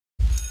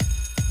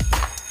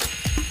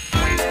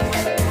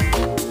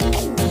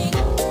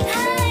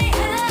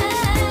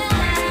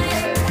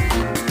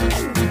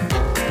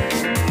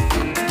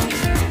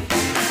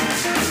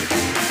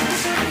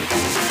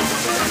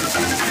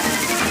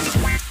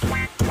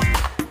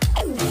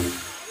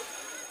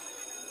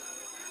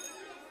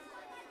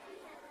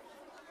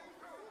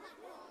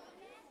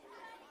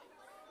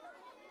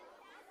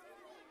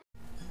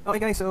Okay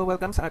guys, so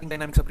welcome sa ating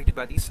Dynamics of Rigid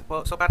Bodies.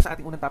 So para sa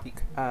ating unang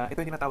topic, ito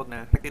yung tinatawag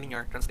na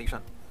rectilinear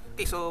translation.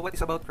 Okay, so what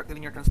is about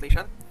rectilinear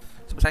translation?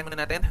 So basahin muna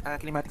natin,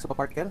 kinematics of a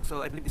particle. So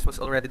I believe this was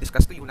already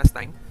discussed to you last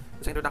time.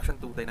 It's an introduction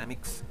to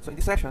dynamics. So in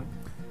this session,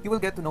 you will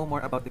get to know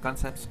more about the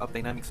concepts of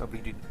dynamics of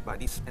rigid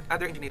bodies and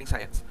other engineering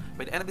science.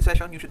 By the end of the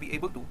session, you should be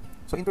able to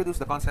introduce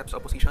the concepts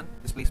of position,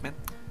 displacement,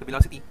 the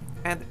velocity,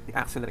 and the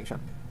acceleration.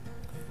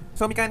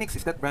 So mechanics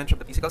is that branch of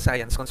the physical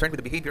science concerned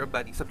with the behavior of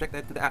bodies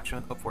subjected to the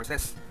action of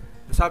forces.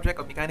 The subject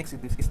of mechanics is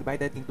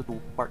divided into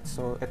two parts.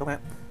 So ito nga,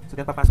 so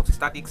dyan papasok si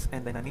statics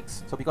and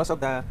dynamics. So because of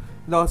the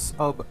laws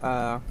of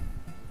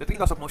the three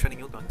laws of motion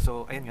in Newton,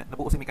 so ayan nga,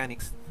 nabuo si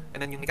mechanics.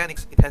 And then yung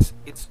mechanics, it has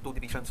its two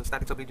divisions, so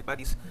statics of rigid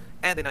bodies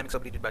and dynamics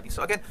of rigid bodies.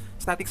 So again,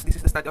 statics, this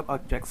is the study of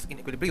objects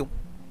in equilibrium.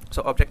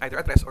 So object either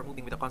at rest or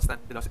moving with a constant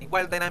velocity,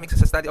 while dynamics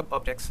is a study of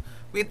objects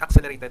with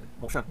accelerated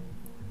motion.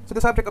 So the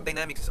subject of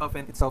dynamics is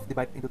often itself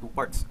divided into two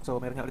parts. So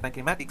meron nga ulit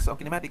tayong kinematics. So ang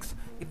kinematics,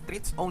 it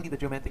treats only the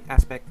geometric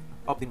aspect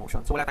of the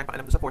motion. So wala tayong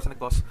pakialam sa force na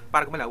nag-cause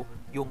para gumalaw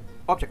yung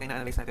object na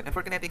ina-analyze natin. And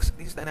for kinetics,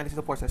 this is the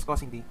analysis of forces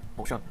causing the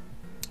motion.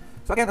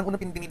 So again, ang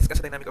unang dinidiscuss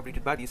sa dynamic of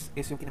rigid bodies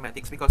is yung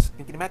kinematics because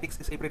yung kinematics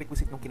is a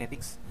prerequisite ng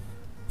kinetics.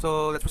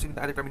 So let's proceed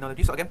with the other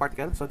terminology. So again,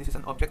 particle. So this is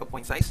an object of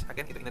point size.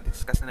 Again, ito yung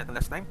na-discuss na natin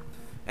last time.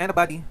 And a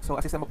body, so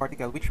a system of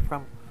particle which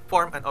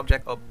form an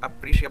object of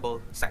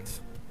appreciable size.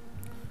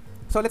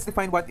 So let's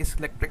define what is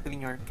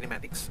rectilinear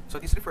kinematics.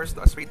 So this refers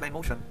to a straight line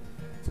motion.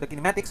 So the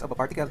kinematics of a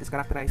particle is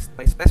characterized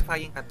by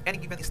specifying at any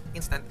given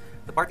instant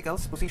the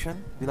particle's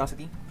position,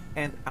 velocity,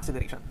 and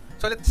acceleration.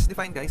 So let's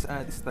define guys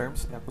these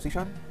terms, the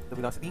position, the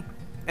velocity,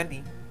 and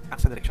the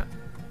acceleration.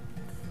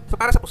 So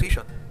para sa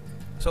position,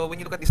 so when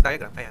you look at this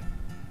diagram, ayan,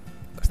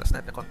 tas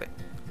natin na konti.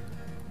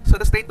 So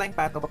the straight line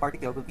path of a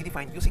particle will be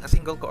defined using a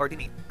single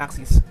coordinate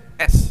axis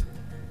S.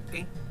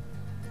 Okay?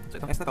 So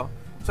itong S na to.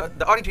 So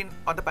the origin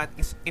on the path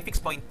is a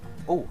fixed point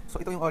O. So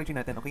ito yung origin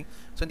natin, okay?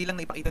 So hindi lang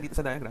naipakita dito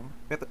sa diagram,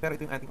 pero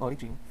ito yung ating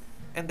origin.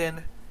 And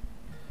then,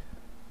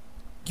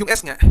 yung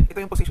S nga, ito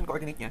yung position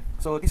coordinate niya.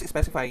 So this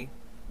specify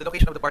the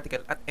location of the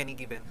particle at any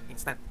given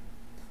instant.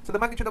 So the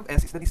magnitude of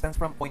S is the distance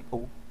from point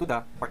O to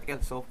the particle.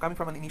 So coming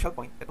from an initial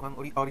point, ito ang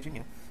origin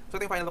niya. So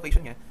ito yung final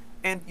location niya.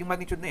 And yung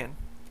magnitude na yan,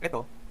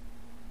 ito,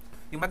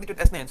 yung magnitude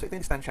S na yan, so ito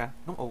yung distansya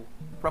ng O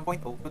from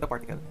point O to the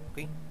particle.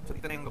 Okay? So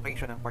dito na yung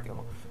location ng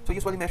particle mo. So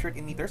usually measured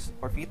in meters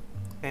or feet,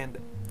 and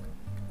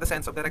the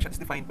sense of direction is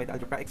defined by the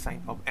algebraic sign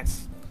of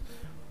S.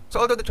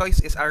 So although the choice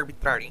is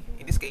arbitrary,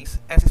 in this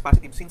case, S is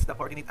positive since the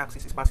coordinate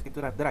axis is positive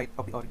to the right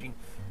of the origin.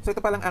 So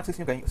ito palang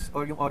axis nyo guys,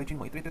 or yung origin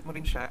mo, i-treat mo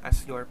rin siya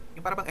as yung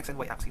parang X and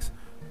Y axis.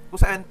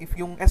 Kung saan, if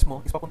yung S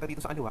mo is papunta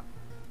dito sa kaliwa,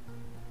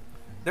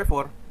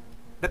 therefore,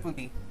 that will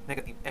be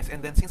negative S.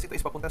 And then since ito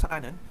is papunta sa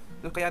kanan,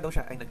 so kaya daw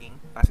siya ay naging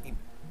positive.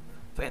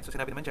 So ayan, so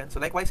sinabi naman dyan.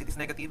 So likewise, it is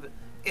negative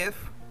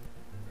if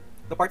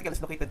the particle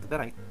is located to the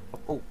right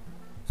of O.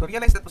 So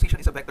realize that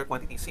position is a vector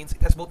quantity since it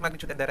has both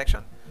magnitude and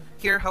direction.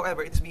 Here,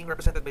 however, it is being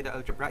represented by the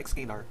algebraic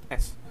scalar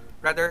S,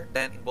 rather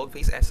than in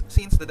boldface S,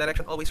 since the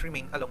direction always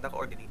remain along the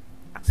coordinate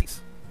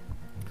axis.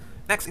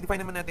 Next,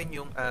 i-define naman natin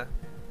yung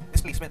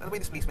displacement. Ano ba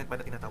yung displacement ba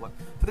na tinatawag?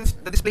 So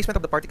the displacement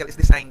of the particle is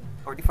defined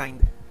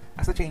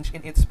as the change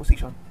in its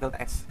position,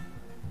 delta S.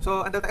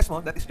 So ang delta S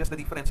mo, that is just the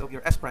difference of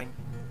your S prime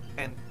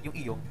and yung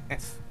iyong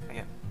S.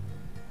 Ayan.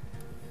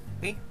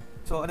 Okay?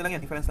 So ano lang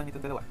yan, difference lang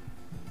nitong dalawa.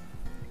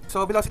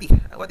 So velocity,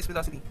 what is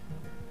velocity?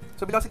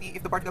 So velocity,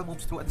 if the particle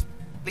moves through a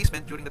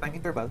displacement during the time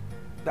interval,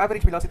 the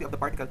average velocity of the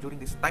particle during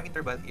this time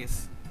interval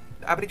is,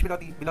 the average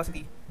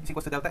velocity is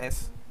equals to delta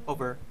S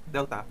over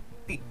delta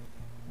t.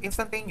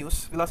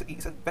 Instantaneous velocity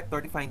is a vector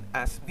defined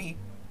as v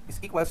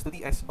is equals to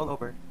ds all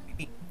over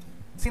dt.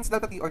 Since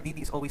delta t or dt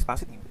is always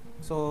positive,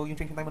 so yung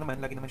changing time mo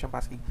naman, lagi naman siyang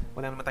positive,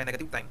 wala naman tayong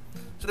negative time.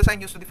 So the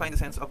sign used to define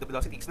the sense of the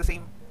velocity is the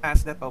same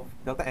as that of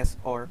delta S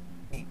or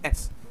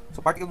ds. So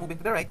particle moving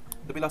to the right,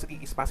 the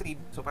velocity is positive.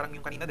 So parang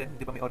yung kanina din,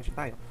 di ba may origin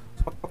tayo.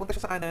 So pag papunta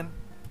siya sa kanan,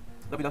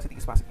 the velocity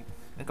is positive.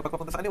 And kapag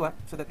papunta sa kaliwa,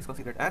 so that is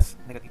considered as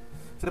negative.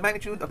 So the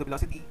magnitude of the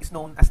velocity is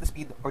known as the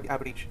speed or the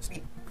average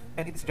speed.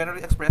 And it is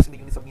generally expressed in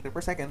the units of meter per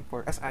second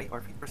for SI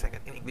or feet per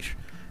second in English.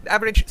 The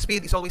average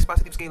speed is always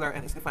positive scalar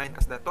and is defined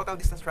as the total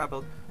distance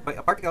traveled by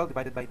a particle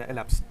divided by the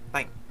elapsed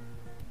time.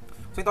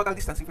 So in total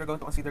distance, if you're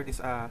going to consider this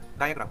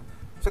diagram,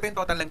 so ito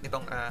yung total length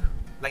nitong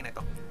line na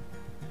ito.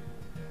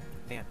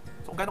 Ayan.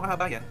 So kung gaano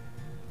kahaba yan,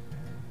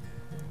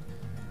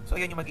 so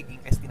ayan yung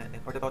magiging ST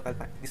natin, or the total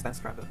distance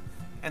traveled.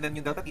 And then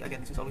yung delta t, again,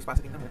 this is always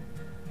positive naman.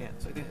 Ayan.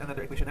 So ito yung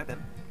another equation natin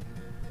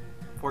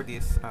for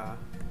this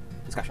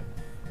discussion.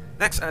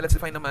 Next, let's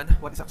define naman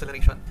what is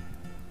acceleration.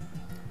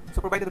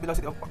 So provided the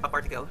velocity of a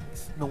particle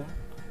is known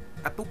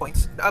at 2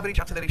 points, the average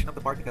acceleration of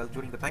the particle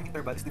during the time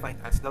interval is defined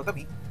as delta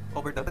v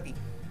over delta t,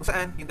 kung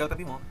saan yung delta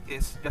v mo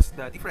is just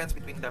the difference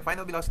between the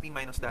final velocity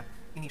minus the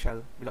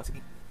initial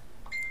velocity.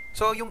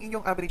 So yung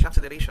inyong average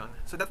acceleration,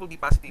 so that will be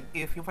positive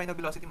if yung final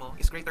velocity mo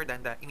is greater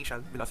than the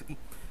initial velocity.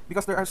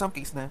 Because there are some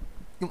case na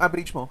yung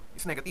average mo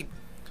is negative.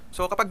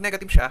 So kapag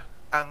negative siya,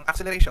 ang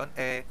acceleration,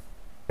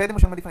 pwede mo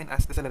siyang ma-define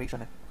as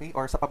deceleration okay?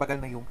 Or sa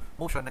pabagal na yung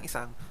motion ng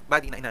isang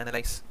body na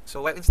ina-analyze.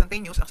 So while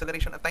instantaneous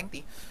acceleration at time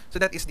t, so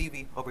that is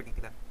dv over dt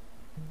lang.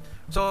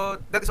 So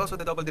that is also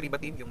the double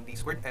derivative, yung d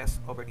squared s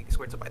over dt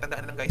squared. So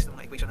pakitandaan na lang guys ng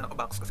mga equation na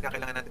nakabox kasi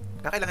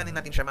kakailanganin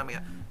natin siya mamaya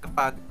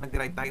kapag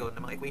nag-derive tayo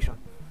ng mga equation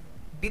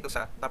dito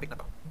sa topic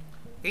na to.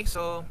 Okay,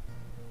 so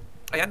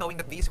ayan, knowing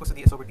that v is equals to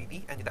ds over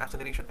dt and the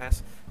acceleration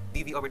as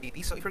dv over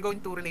dt. So if you're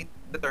going to relate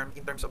the term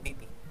in terms of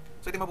dt,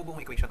 so ito yung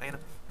mabubuong equation. Ayan,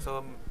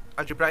 so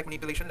algebraic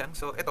manipulation lang.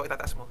 So ito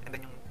itataas mo and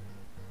then yung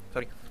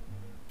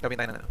gawin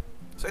tayo na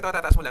so ito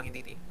itataas mo lang yung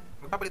dt.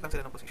 Magpapalit lang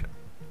sila ng position.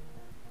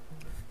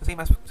 The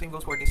same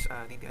goes for this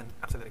dt and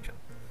acceleration.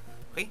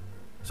 Okay?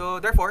 So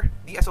therefore,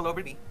 ds all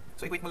over v.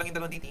 So equate mo lang yung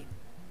dalawang dt.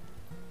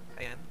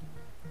 Ayan.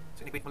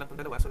 So equate mo lang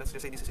itong dalawa. So let's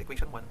just say this is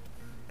equation 1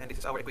 and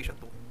this is our equation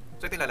 2.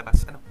 So ito yung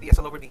lalabas. ds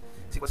all over v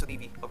is equals to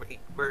dv over a,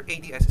 where a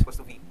ds is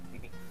equals to v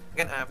dv.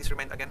 Again, please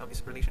remind again of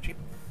this relationship.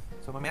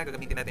 So mamaya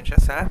gagamitin natin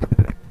siya sa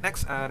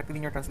next,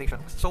 rectilinear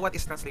translation. So what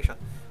is translation?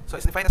 So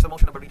it's defined as the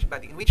motion of a rigid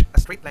body in which a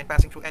straight line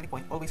passing through any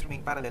point always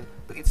remain parallel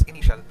to its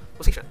initial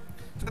position.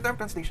 So the term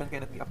translation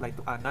cannot be applied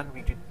to a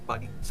non-rigid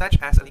body, such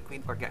as a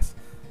liquid or gas,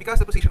 because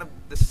the position of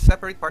the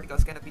separate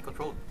particles cannot be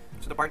controlled.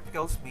 So the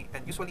particles may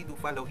and usually do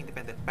follow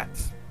independent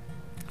paths.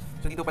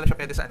 So dito pala siya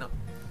pwede sa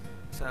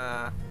sa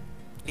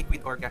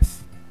liquid or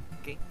gas.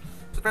 Okay?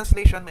 So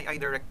translation may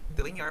either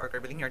rectilinear or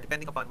curvilinear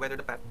depending upon whether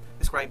the path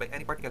described by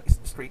any particle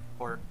is straight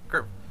or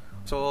curved.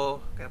 So,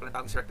 kaya pala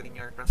tawag is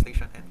rectilinear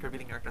translation and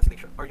curvilinear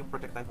translation or yung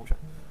projectile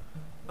motion.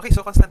 Okay,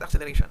 so constant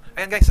acceleration.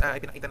 Ayan guys,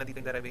 ipinakita na dito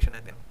yung derivation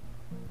natin.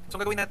 So,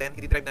 ang gagawin natin,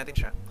 i-derive natin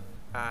siya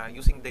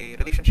using the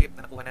relationship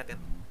na nakuha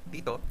natin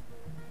dito.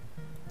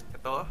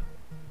 Ito.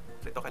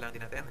 So, ito kailangan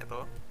din natin.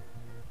 Ito.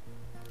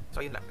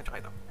 So, yun lang. At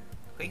saka ito.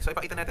 Okay, so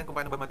ipakita natin kung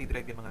paano ba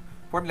ma-derive yung mga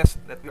formulas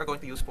that we are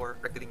going to use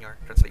for rectilinear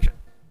translation.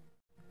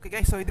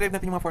 Okay guys, so i-derive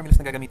natin yung mga formulas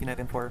na gagamitin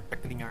natin for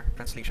rectilinear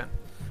translation.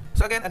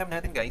 So again, alam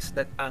natin guys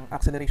that ang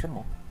acceleration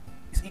mo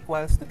is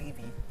equals to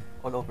dv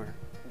all over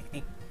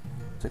dt.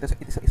 So ito sa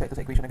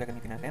equation na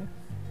gagamitin natin.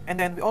 And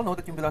then we all know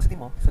that yung velocity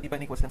mo, so di ba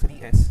equals lang sa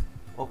ds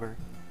over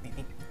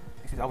dt.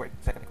 This is our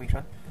second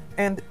equation.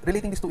 And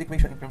relating these two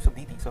equations in terms of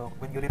dt, so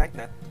when you rewrite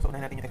that, so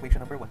unahin natin yung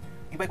equation number 1.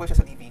 Di ba equals siya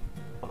sa dv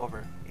all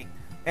over a.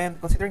 And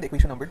considering the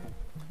equation number 2,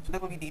 so that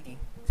will be dt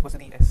is equals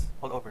to ds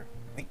all over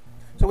v.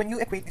 So when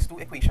you equate these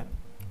two equations,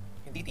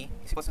 yung dt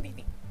is equals to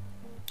dt.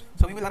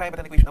 So we will arrive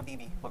at an equation of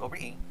dv all over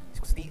a is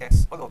equals to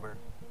ds all over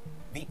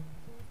v.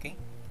 Okay?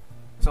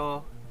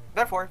 So,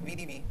 therefore, v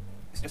dv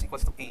is just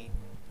equals to a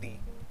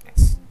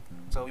ds.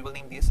 So, we will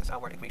name this as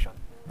our equation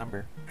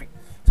number 3.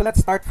 So, let's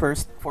start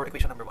first for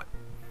equation number 1.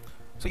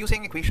 So,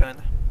 using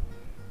equation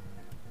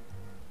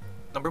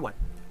number 1,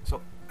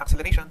 so,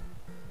 acceleration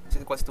is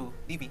equals to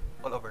dv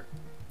all over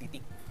dt.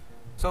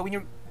 So, when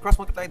you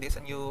cross-multiply this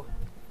and you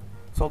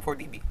solve for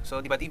dv, so,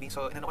 di ba dv,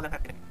 so, inano ko lang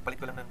natin,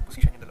 palit ko lang ng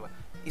position yung dalawa,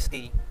 is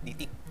a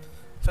dt.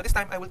 So, this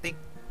time, I will take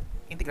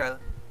integral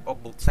of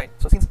both sides.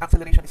 So, since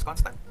acceleration is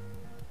constant,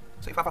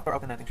 so ipa-factor out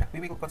na natin siya.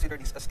 We will consider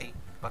this as a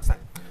constant.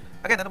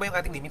 Again, ano ba yung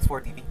ating limits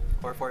for dv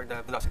or for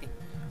the velocity?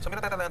 So, may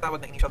natatawag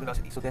na initial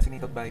velocity, so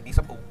designated by v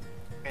sub o.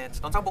 And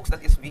on some books,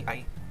 that is vi.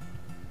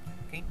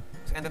 Okay?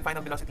 So, and then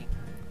final velocity,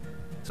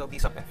 so v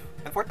sub f.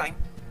 And for time,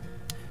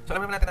 so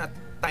alam naman natin na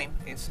time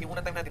is, yung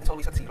unang time natin is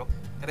always at 0.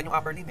 And then yung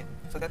upper limit,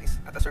 so that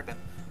is at a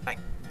certain time,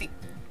 t.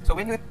 So,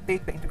 when you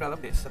take the integral of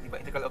this, so diba,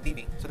 integral of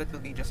dv, so that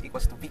will be just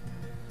equals to v.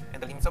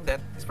 And the limits of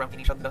that is from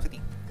initial velocity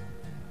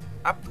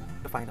up to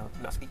the final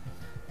velocity.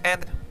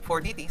 And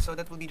for dt, so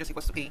that will be just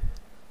equals to a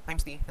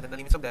times t, and then the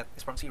limits of that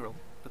is from 0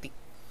 to t.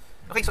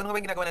 Okay, so ano ba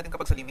yung ginagawa natin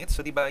kapag sa limits?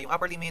 So, diba, yung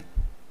upper limit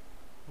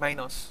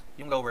minus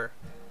yung lower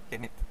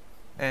limit.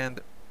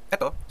 And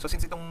eto, so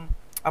since itong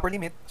upper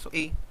limit, so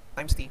a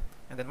times t,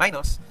 and then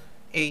minus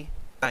a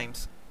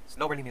times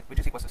lower limit, which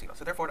is equals to 0.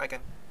 So, therefore, I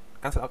can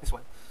cancel out this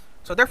one.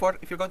 So, therefore,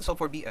 if you're going to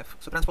solve for bf,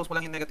 so transpose mo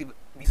lang yung negative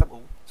v sub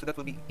o, so that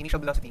will be initial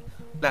velocity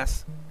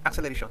plus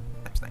acceleration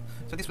times time.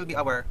 So, this will be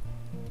our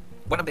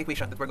one of the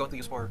equation that we're going to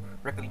use for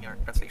rectilinear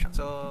translation.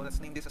 So, let's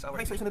name this as our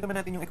equation. So, isunod naman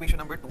natin yung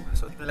equation number 2.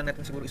 So, dito lang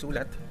natin siguro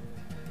isulat.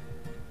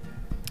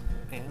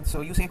 And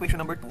so, using equation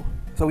number 2,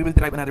 so we will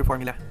derive another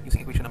formula using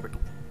equation number 2.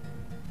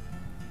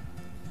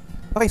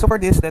 Okay, so for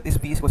this, that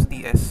is v equals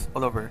ds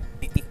all over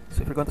dt.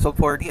 So, if we're going to solve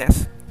for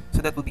ds,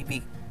 so that will be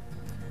v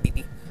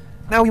dt.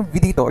 Now, yung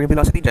v dito, or yung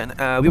velocity dyan,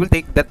 we will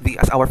take that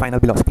v as our final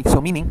velocity. So,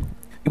 meaning,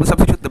 we will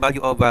substitute the value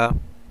of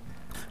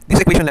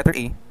this equation letter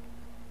a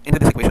into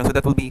this equation. So,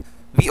 that will be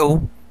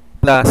vo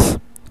plus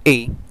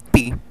a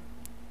t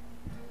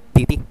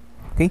dt.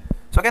 Okay?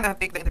 So again,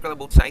 take the integral of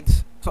both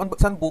sides. So on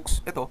some books,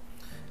 ito,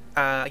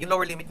 yung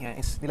lower limit niya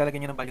is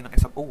nilalagyan niyo ng value ng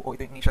s sub o, o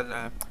ito yung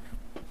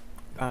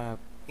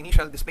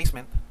initial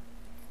displacement.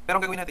 Pero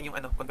ang gagawin natin yung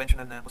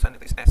conventional na kung saan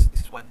ito is s,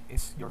 this is 1,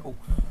 is your o.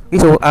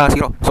 Okay, so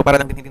 0. So para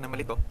lang din hindi na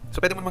malito.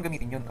 So pwede mo naman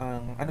gamitin yun.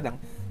 Lang,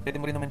 pwede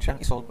mo rin naman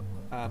siyang isolve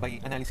by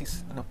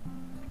analysis.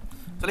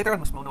 So later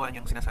on, mas maunawaan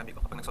yung sinasabi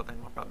ko kapag nag-solve tayo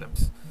ng mga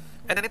problems.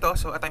 And then ito,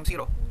 so at time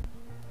 0.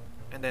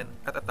 And then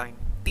at a time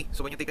t.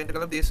 So when you take the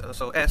integral of this,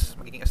 so s,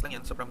 magiging s lang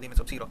yan. So from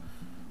limits of 0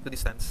 to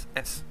distance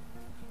s.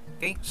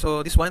 Okay,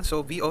 so this one,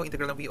 so VO,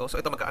 integral ng VO. So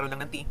ito magkakaroon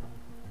lang ng T.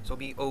 So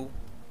VO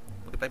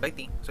multiplied by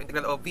T. So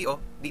integral of VO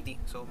dt.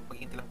 So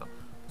magiging T lang to.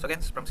 So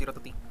again, from 0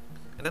 to T.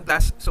 And then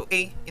plus, so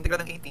A, integral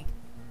ng AT.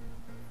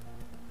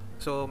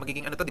 So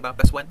magiging ano to, di ba?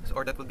 Plus 1. So,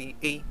 or that will be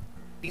A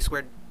T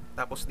squared.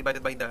 Tapos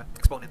divided by the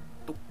exponent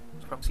 2.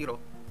 So from 0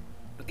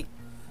 to T.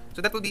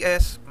 So that will be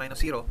S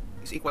minus 0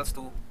 is equals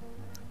to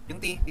yung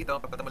T dito,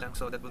 papata mo lang.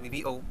 So that will be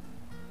VO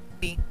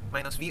T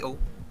minus VO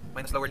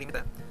minus lower limit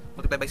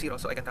multiplied by 0.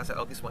 So I can cancel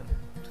out this one.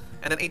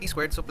 And then AT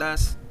squared, so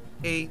plus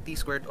AT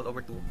squared all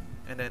over 2.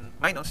 And then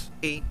minus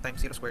A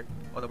times 0 squared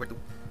all over 2.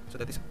 So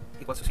that is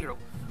equals to 0.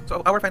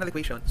 So our final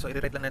equation, so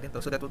i-rewrite lang natin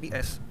to. So that will be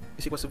S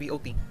is equals to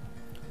VOT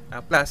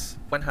plus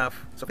 1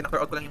 half. So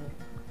pinactor out ko lang yung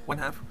 1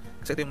 half.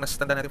 Kasi ito yung mas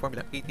tanda natin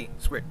formula, AT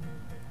squared.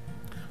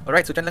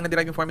 Alright, so dyan lang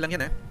na-derive yung formula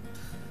yan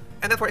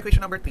And then for equation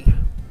number 3,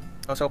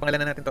 so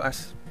pangalanan natin to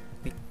as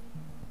V.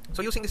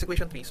 So using this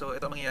equation 3, so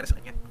ito ang mangyayari sa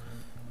kanya.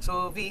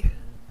 So V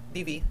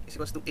dV is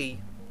equals to A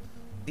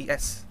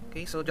ds.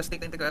 Okay, so just take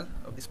the integral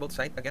of this both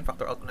side. Again,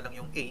 factor out mo na lang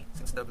yung A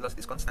since the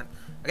velocity is constant.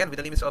 Again, with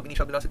the limits of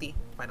initial velocity,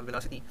 final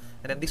velocity.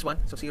 And then this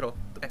one, so 0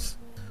 to S.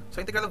 So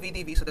integral of V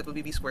dV, so that will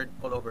be V squared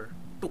all over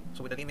 2.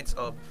 So with the limits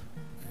of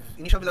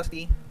initial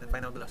velocity, then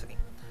final velocity.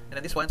 And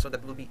then this one, so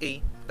that will be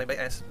A multiplied by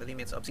S, the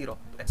limits of 0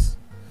 to S.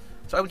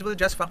 So I will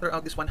just factor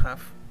out this 1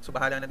 half. So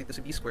bahala na dito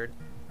si V squared.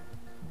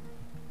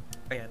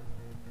 Ayan.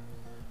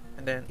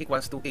 And then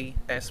equals to A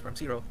S from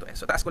 0 to S.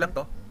 So taas ko lang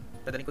to.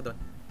 Dadaling ko doon.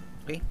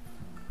 Okay?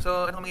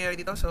 So ano mangyayari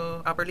dito?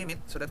 So upper limit,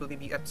 so that will be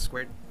BF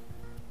squared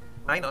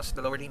minus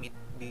the lower limit,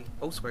 B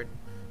O squared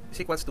is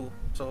equals to,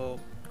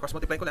 so cross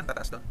multiply ko lang,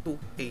 tataas doon,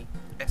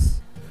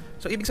 2AS.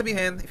 So ibig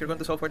sabihin, if you're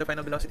going to solve for the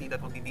final velocity, that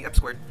will be BF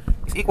squared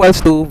is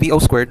equals to VO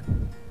squared.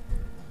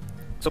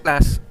 So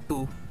plus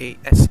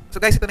 2AS. So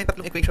guys, ito na yung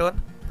tatlong equation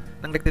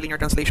ng rectilinear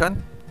translation.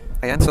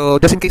 Ayan,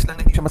 so just in case lang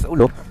na hindi siya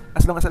masaulo,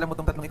 as long as alam mo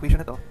itong tatlong equation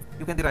na to,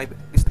 you can derive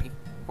these three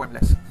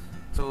formulas.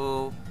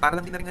 So, para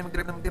lang din na rin na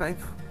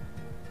mag-derive,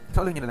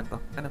 soloin nyo na lang to.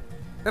 Ano?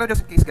 Pero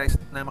just in case guys,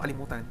 na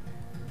makalimutan,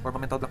 or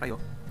ma-mental block kayo,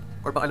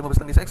 or baka lumabas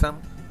lang din sa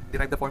exam,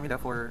 derive the formula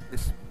for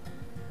this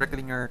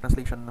rectilinear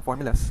translation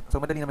formulas.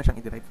 So, madali naman siyang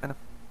i-derive. Ano?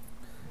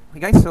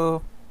 Okay guys, so,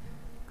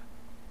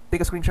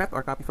 take a screenshot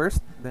or copy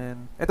first,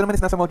 then, ito naman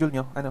is nasa module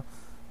nyo, ano?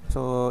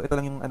 So, ito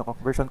lang yung ano ko,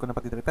 version ko na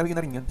pati-derive. Pero yun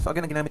na rin yun. So,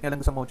 again, ang ginamit nga lang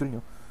sa module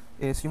nyo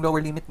is yung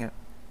lower limit nga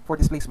for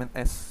displacement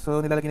S.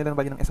 So, nilalagay nila ng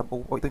value ng S of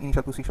O o ito yung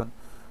initial position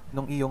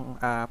nung iyong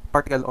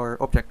particle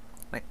or object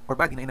or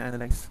body na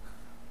ina-analyze.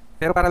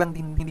 Pero para lang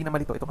din hindi na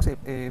malito ito kasi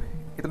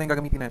ito na yung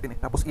gagamitin natin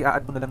Tapos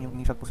i-add mo na lang yung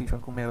initial position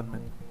kung meron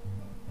man.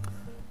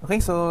 Okay,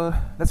 so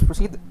let's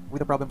proceed with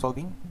the problem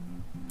solving.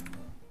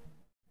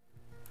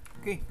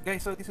 Okay,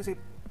 guys, so this is a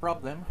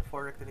problem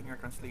for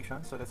rectilinear translation.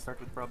 So let's start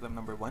with problem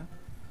number 1.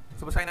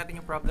 So basahin natin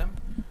yung problem.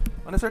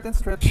 On a certain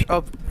stretch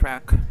of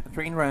track, a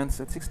train runs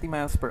at 60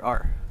 miles per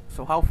hour.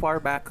 So how far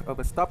back of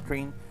a stop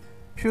train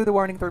should the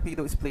warning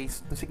torpedo is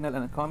placed to signal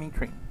an oncoming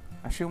train?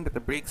 Assume that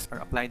the brakes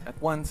are applied at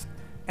once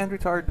and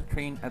retard the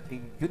train at a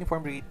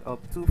uniform rate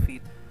of 2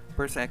 feet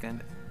per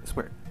second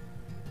squared.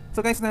 So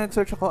guys,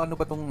 nag-search ako ano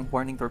ba tong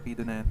warning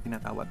torpedo na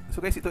tinatawag.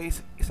 So guys, ito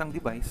is isang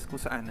device kung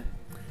saan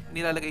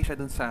nilalagay siya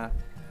dun sa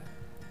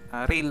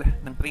rail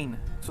ng train.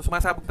 So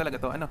sumasabog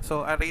talaga to.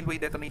 So a railway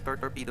detonator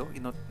torpedo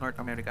in North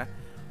America.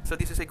 So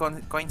this is a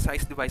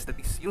coin-sized device that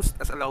is used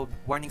as a loud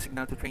warning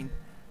signal to train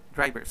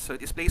drivers. So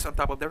it is placed on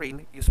top of the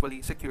rail,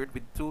 usually secured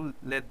with 2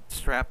 lead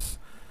straps,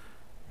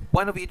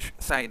 one of each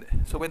side.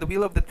 So when the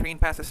wheel of the train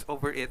passes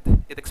over it,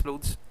 it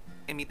explodes,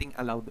 emitting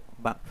a loud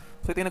bang.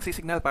 So ito yung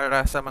nagsisignal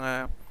para sa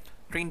mga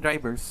train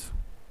drivers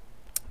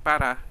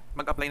para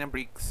mag-apply ng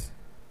brakes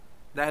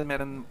dahil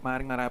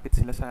maaaring marapit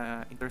sila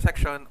sa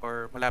intersection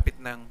or malapit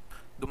ng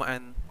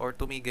dumaan or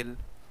tumigil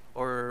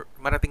or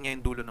marating niya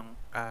yung dulo ng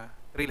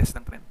railes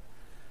ng tren.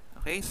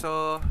 Okay,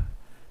 so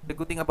the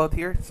good thing about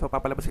here, so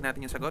papalabasin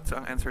natin yung sagot. So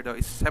ang answer daw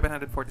is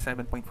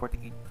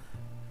 747.48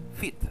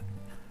 feet.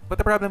 But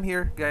the problem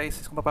here,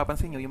 guys, is kung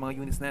mapapansin nyo yung mga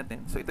units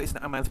natin. So ito is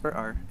na miles per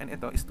hour and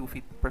ito is 2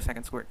 feet per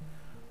second squared.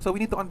 So we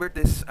need to convert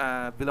this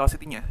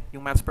velocity niya,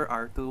 yung miles per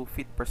hour, to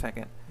feet per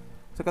second.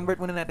 So convert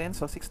muna natin.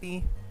 So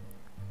 60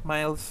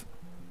 miles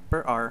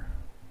per hour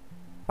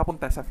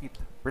papunta sa feet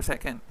per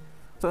second.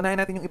 So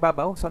unahin natin yung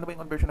ibabaw. So ano ba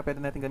yung conversion na pwede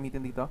natin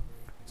gamitin dito?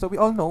 So we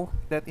all know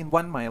that in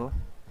 1 mile,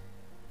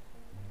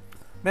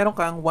 meron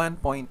kang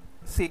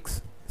 1.609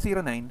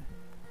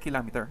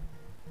 kilometer.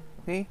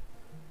 Okay?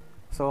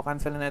 So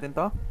cancel na natin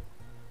to.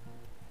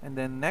 And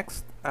then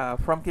next,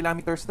 from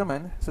kilometers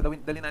naman, so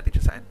dali natin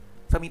siya saan?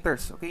 Sa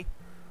meters, okay?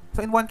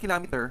 So in 1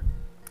 kilometer,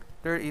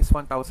 there is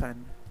 1,000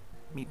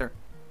 meter.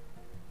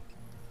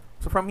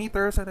 So from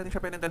meters, saan natin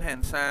siya pwede dalhin?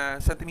 Sa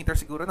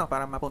centimeters siguro, no?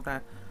 Para mapunta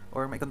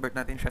or mai-convert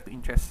natin siya to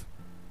inches.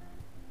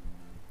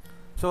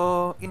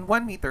 So in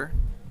 1 meter,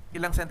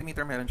 ilang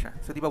centimeter meron siya?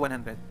 So di ba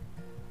 100?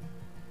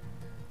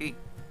 Okay.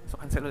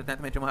 So cancel ulit natin.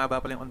 Medyo mahaba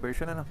pala yung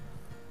conversion, ano?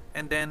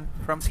 And then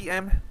from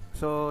cm,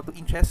 so to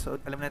inches, so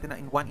alam natin na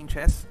in 1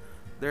 inches,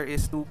 there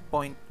is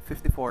 2.54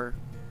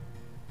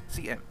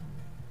 cm.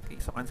 Okay,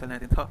 so cancel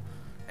natin to.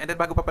 And then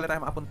bago pa pala tayo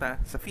makapunta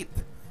sa feet.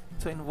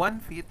 So in 1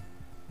 feet,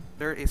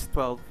 there is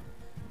 12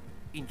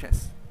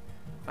 inches.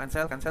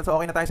 Cancel, cancel. So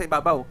okay na tayo sa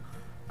ibabaw.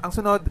 Ang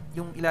sunod,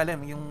 yung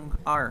ilalim, yung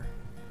R.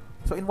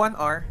 So in 1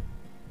 R,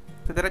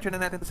 so diretso na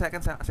natin to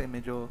seconds ha, kasi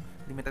medyo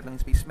limited lang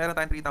yung space. Meron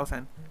tayong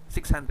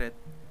 3,600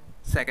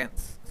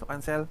 seconds. So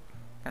cancel,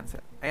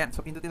 cancel. Ayan,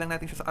 so pindutin lang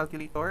natin siya sa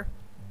calculator.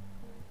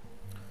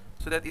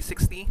 So that is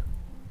 60.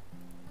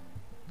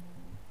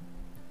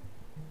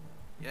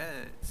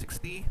 Yeah,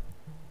 60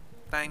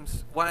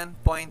 times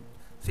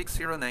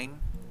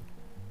 1.609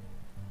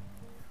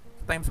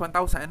 times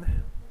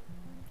 1,000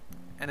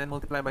 and then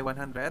multiply by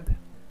 100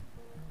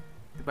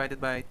 divided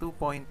by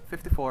 2.54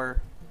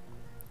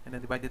 and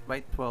then divided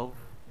by 12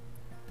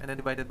 and then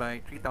divided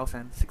by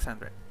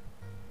 3,600.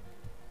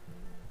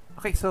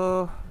 Okay,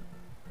 so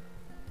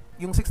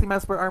yung 60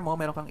 miles per hour mo,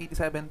 meron kang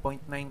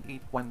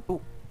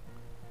 87.9812.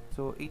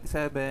 So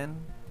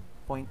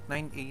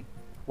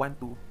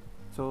 87.9812.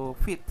 So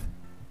feet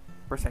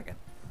per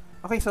second.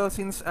 Okay, so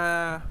since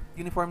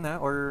uniform na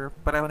or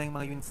pareho na yung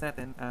mga units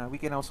natin, we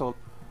can now solve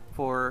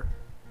for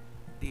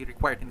the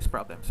required in this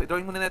problem. So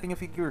drawing muna natin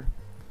yung figure.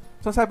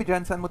 So sabi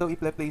dyan, saan mo daw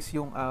i-place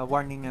yung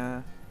warning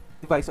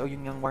device o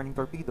yun yung warning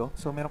torpedo.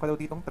 So meron ka daw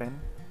ditong tren.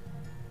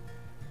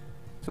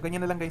 So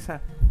ganyan na lang guys ha.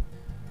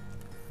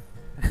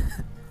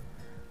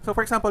 So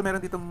for example,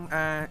 meron ditong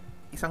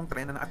isang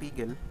tren na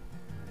nakatigil.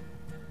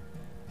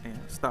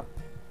 Ayan, stop.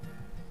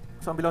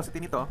 So ang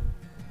velocity nito,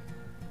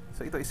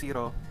 so ito is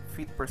 0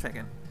 feet per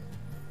second.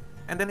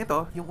 And then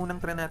ito, yung unang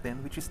tren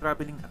natin, which is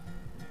traveling at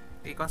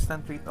a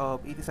constant rate of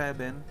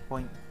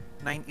 87.9812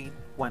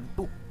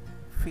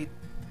 feet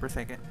per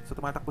second. So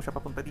tumatakbo siya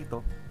papunta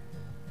dito.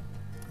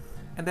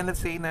 And then let's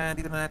say na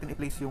dito na natin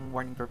i-place yung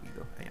warning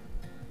torpedo. Ayan.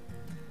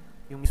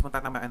 Yung mismo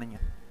tatamaan na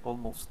niya.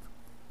 Almost.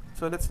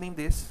 So let's name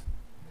this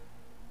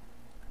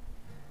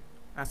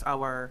as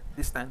our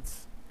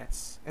distance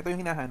S. Ito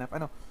yung hinahanap.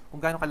 Ano? Kung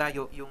gaano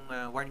kalayo yung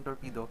warning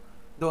torpedo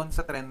doon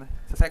sa tren,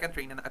 sa second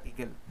train na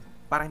nakatigil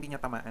para hindi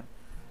niya tamaan.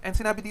 And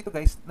sinabi dito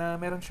guys na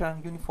meron siyang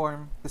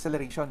uniform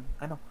deceleration.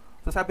 Ano?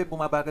 So sabi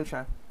bumabagal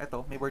siya.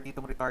 Ito, may word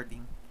ditong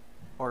retarding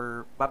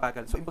or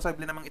babagal. So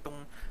imposible namang itong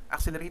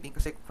accelerating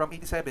kasi from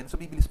 87, so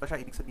bibilis pa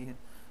siya, ibig sabihin.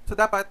 So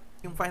dapat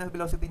yung final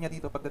velocity niya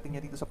dito, pagdating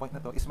niya dito sa point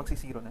na to, is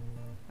magsisiro na.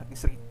 At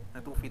least rate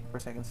na 2 feet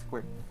per second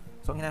squared.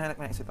 So ang hinahanap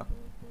na is ito.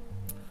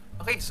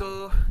 Okay,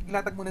 so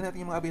ilatag muna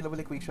natin yung mga available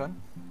equation.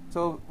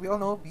 So we all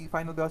know the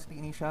final velocity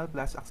initial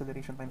plus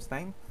acceleration times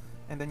time.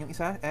 And then yung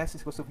isa, S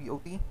is equals to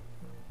VOT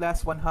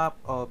plus 1/2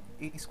 of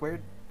 80 squared.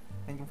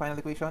 And yung final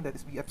equation, that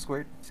is VF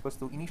squared is equals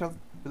to initial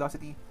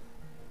velocity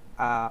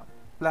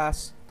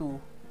plus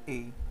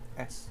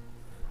 2AS.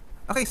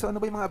 Okay, so ano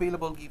ba yung mga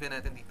available given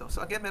natin dito? So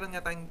again, meron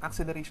nga tayong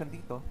acceleration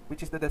dito,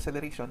 which is the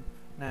deceleration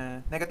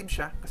na negative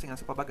siya, kasi nga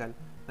sa pabagal,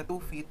 na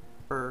 2 feet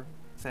per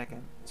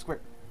second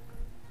squared.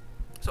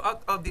 So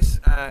out of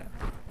this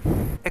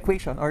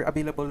equation or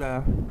available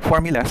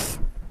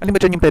formulas, alin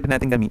ba dyan yung pwede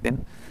natin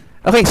gamitin?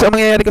 Okay, so ang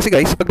mangyayari kasi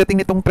guys,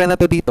 pagdating nitong tren na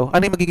to dito, ano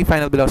yung magiging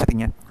final velocity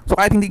niya? So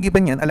kahit hindi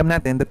given yan, alam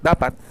natin that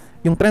dapat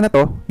yung tren na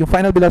to, yung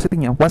final velocity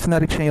niya, once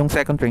na-reach niya yung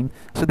second train,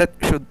 so that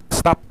should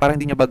stop para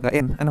hindi niya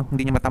bagain,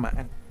 hindi niya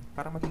matamaan.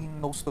 Para magiging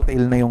nose to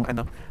tail na yung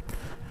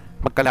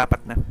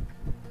magkalapat na.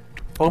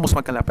 Almost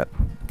magkalapat.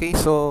 Okay,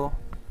 so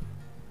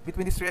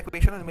between these three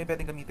equations, ano may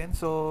pwedeng gamitin?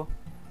 So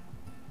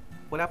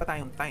wala pa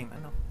tayong time,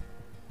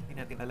 hindi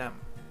natin alam.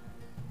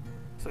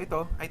 So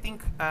ito, I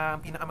think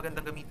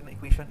pinakamagandang gamitin na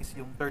equation is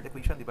yung third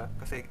equation, di ba?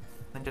 Kasi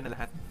nandiyan na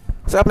lahat.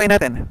 So apply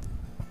natin.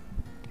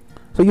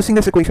 So using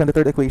this equation, the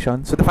third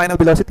equation, so the final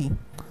velocity,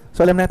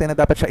 so alam natin na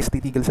dapat siya is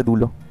titigil sa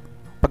dulo.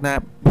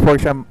 Before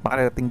siya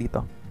makarating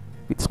dito,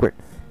 with squared,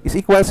 is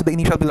equal to the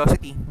initial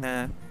velocity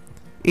na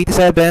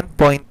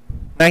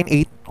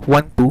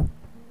 87.9812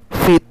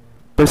 feet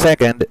per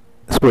second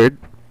squared.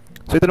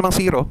 So ito namang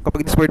 0,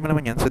 kapag in-squared mo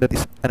naman yan, so that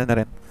is, na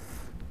rin,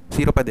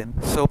 0 pa din.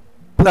 So,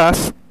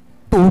 plus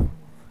 2,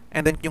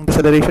 and then yung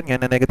deceleration niya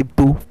na negative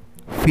 2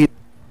 feet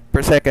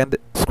per second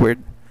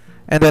squared,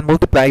 and then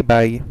multiply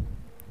by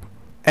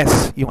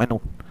S, yung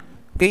ano.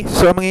 Okay,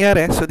 so ang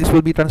mangyayari, so this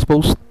will be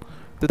transposed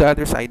to the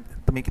other side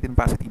to make it in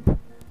positive.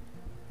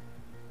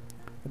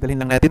 Dalhin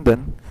lang natin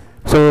dun.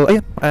 So,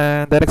 ayun,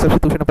 direct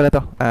substitution na pala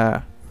to.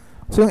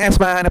 So yung S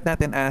mahanap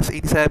natin as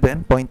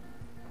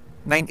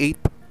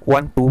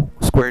 87.9812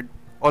 squared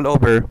all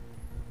over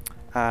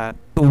 2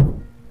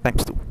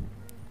 times 2.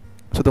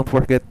 So don't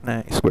forget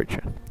na squared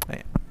siya.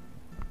 Ayan.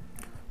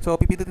 So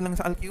pipindutin lang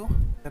sa ALQ.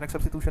 Direct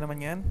substitution naman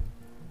yan.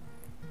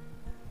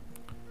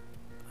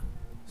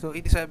 So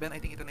 87, I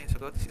think ito na yung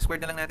sagot.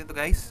 Squared na lang natin to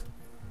guys.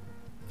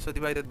 So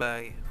divided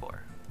by 4.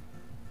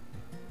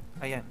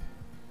 Ayan.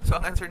 So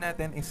ang answer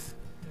natin is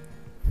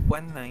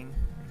 195.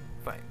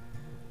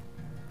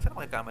 Saan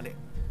ako nagkamali?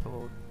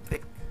 So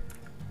click.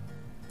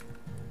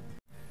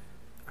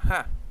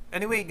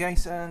 Anyway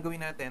guys, ang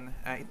gawin natin,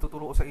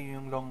 ituturo ko sa inyo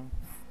yung long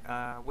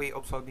way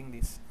of solving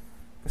this.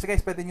 Kasi guys,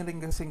 pwede nyo rin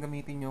kasing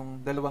gamitin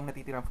yung dalawang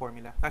natitirang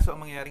formula. Kaso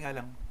ang mangyayari nga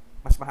lang,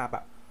 mas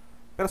mahaba.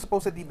 Pero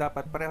supposedly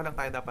dapat, pareho lang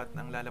tayo dapat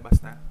ng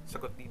lalabas na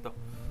sagot dito.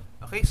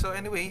 Okay, so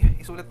anyway,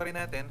 isulat pa rin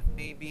natin.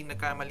 Maybe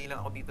nagkamali lang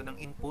ako dito ng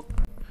input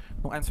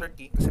ng answer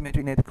key kasi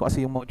medyo inedit ko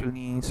kasi yung module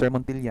ni Sir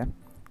Montilla.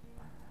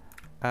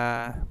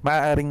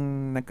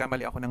 Maaaring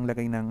nagkamali ako ng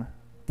lagay ng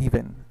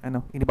given.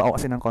 Iniba ako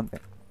kasi ng konti.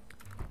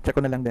 Check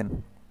ko na lang din.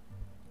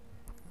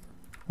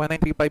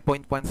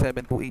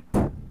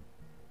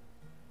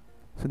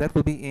 1935.1728. So that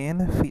will be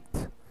in feet.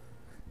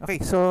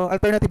 Okay, so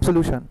alternative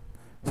solution.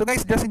 So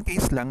guys, just in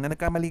case lang na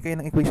nagkamali kayo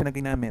ng equation na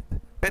ginamit,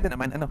 pwede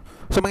naman,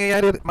 So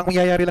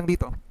mangyayari lang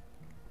dito.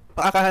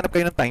 Makakahanap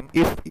kayo ng time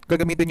if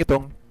gagamitin nyo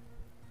tong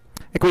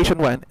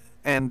equation 1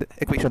 and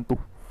equation 2.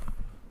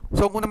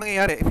 So, ang unang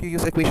mangyayari, if you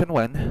use equation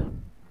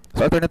 1,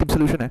 so alternative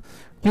solution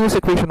use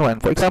equation 1.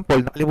 For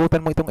example,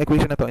 nakalimutan mo itong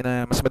equation na to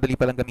na mas madali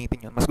palang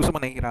gamitin yun. Mas gusto mo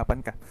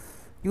nahihirapan ka.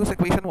 Use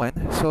equation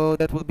 1, so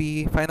that will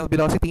be final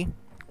velocity.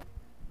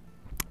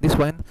 This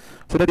one,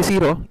 so that is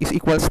 0 is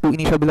equals to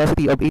initial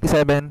velocity of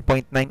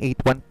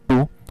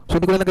 87.9812. So,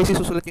 hindi ko na lang guys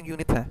isusulat yung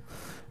unit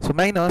So,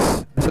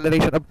 minus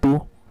deceleration of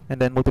 2 and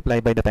then multiply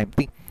by the time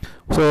t.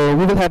 So,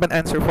 we will have an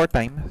answer for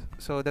time.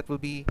 So, that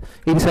will be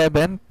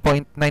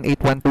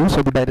 87.9812,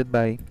 so divided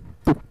by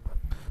 2.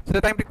 So, the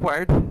time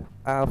required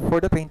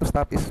for the train to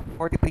stop is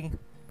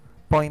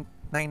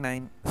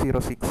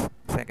 43.9906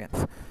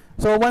 seconds.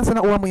 So, once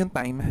na nakuha mo yung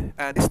time,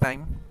 this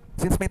time,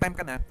 since may time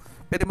ka na,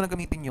 pwede mo na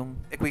gamitin yung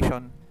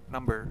equation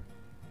number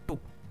 2.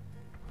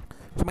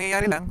 So,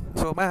 mangyayari lang,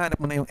 so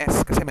mahanap mo na yung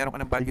s kasi meron ka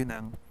ng value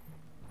ng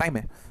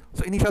time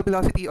So, initial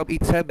velocity of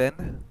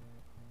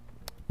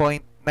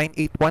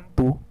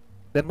 87.9812,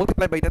 then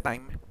multiply by the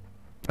time,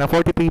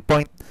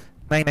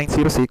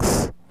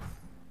 43.9906,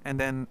 and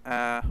then,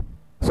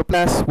 so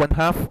plus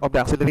 1/2 of the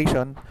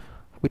acceleration,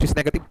 which is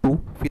negative 2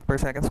 feet per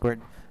second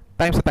squared,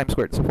 times the time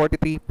squared. So,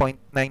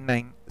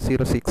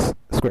 43.9906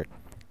 squared.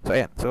 So,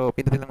 ayan. So,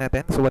 pindutin lang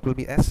natin. So, what will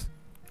be S?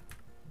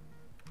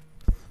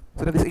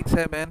 So, that is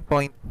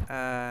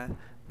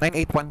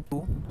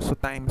 87.9812. So,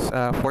 times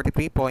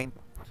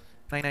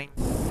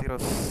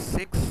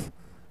 43.9906.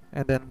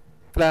 And then,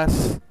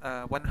 plus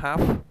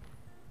 1/2.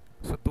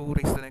 So, 2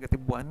 raised to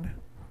negative 1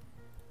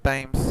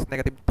 times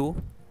negative 2.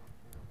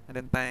 And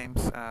then,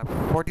 times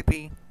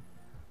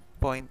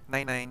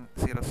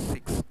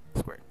 43.9906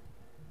 squared.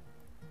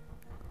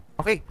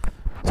 Okay.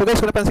 So guys,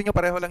 kung napansin nyo,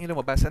 pareho lang yung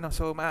lumabas.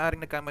 So,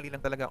 maaaring nagkamali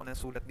lang talaga ako ng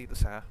sulat dito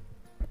sa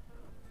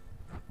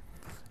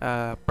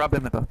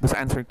problem na to. Doon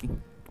sa answer key.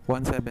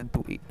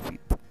 1728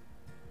 feet.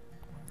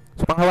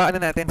 So,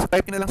 panghawaan na natin. So,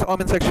 type nyo na lang sa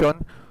comment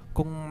section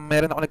kung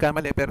meron ako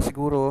nagkamali. Pero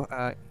siguro,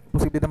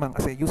 posible naman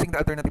kasi using the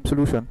alternative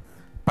solution,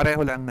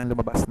 pareho lang ng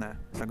lumabas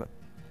na sagot.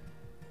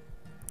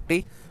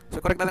 Okay? So,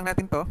 correct na lang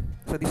natin to.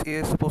 So, this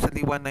is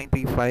supposedly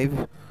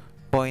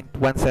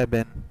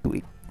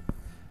 1935.1728.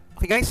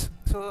 Okay guys,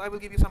 so I will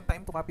give you some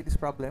time to copy this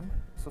problem.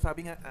 So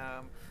sabi nga,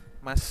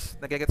 mas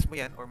nagagets mo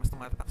yan or mas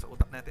tumatatak sa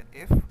utak natin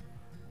if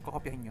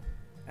kokopyahin nyo.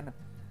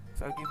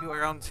 So I'll give you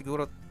around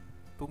siguro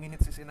 2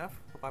 minutes is enough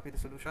to copy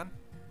the solution.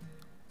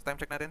 So time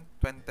check natin,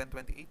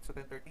 10:28, so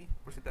 10:30.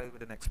 Proceed tayo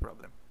with the next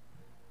problem.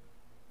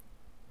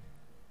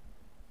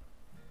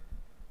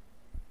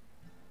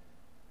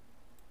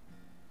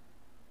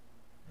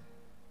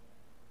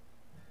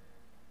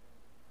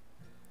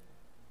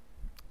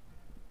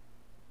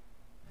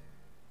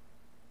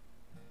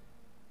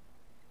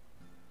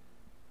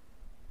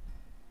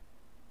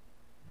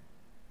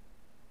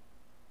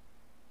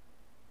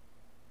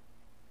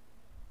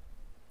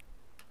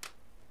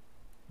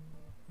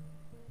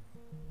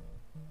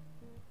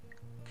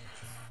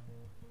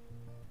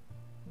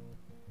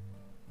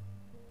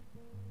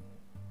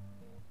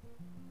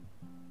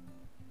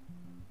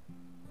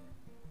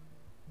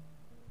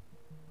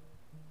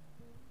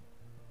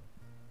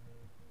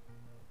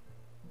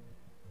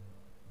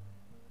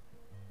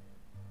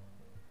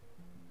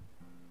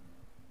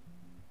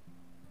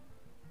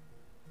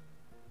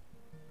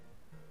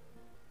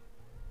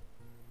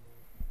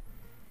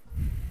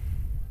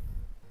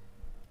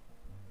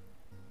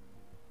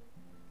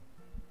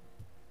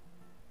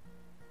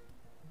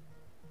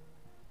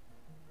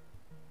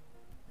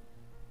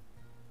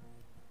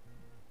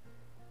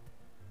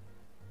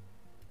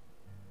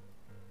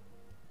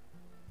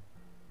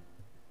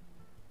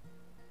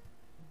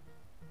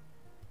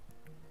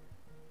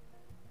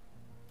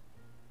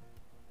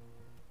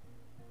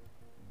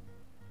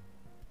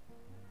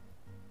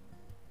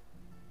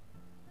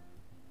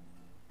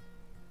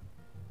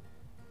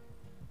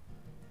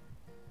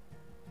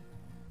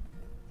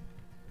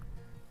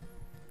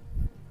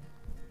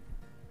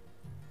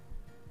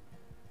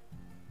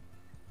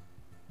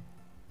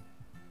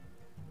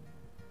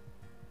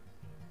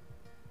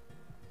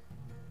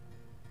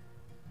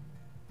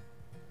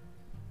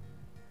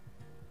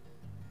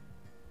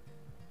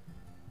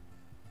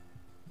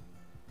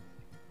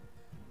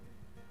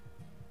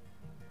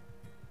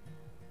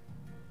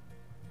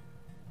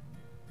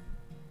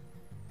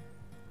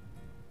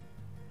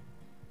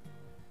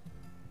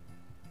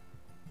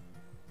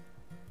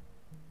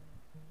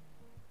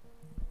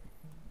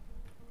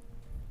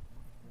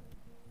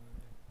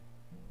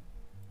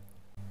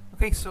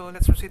 Okay, so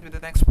let's proceed with the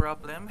next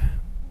problem.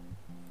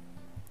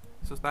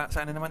 So,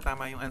 sana naman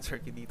tama yung answer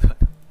ko dito.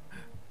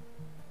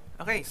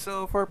 Okay,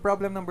 so for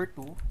problem number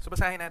 2, so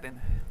basahin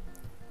natin.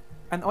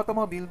 An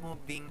automobile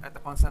moving at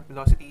a constant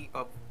velocity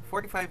of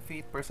 45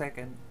 feet per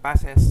second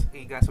passes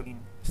a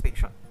gasoline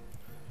station.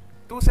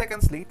 2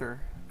 seconds later,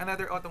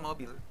 another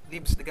automobile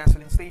leaves the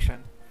gasoline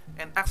station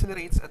and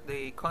accelerates at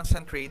the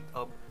constant rate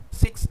of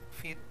 6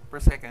 feet per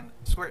second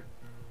squared.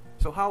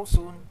 So how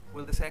soon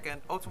will the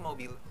second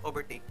automobile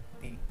overtake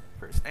the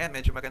first? Ayan,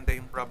 medyo maganda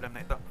yung problem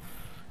na ito.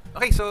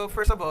 Okay, so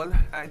first of all,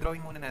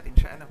 drawing muna natin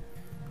siya.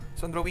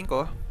 So ang drawing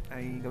ko,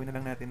 ay gawin na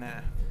lang natin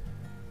na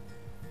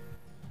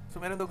so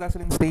meron daw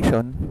gasoline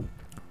station.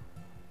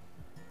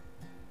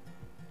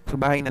 So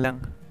bahay na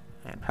lang.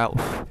 And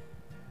house.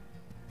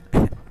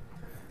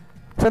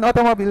 So an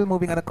automobile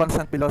moving at a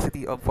constant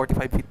velocity of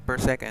 45 feet per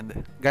second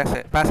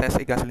passes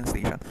a gasoline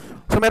station.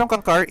 So meron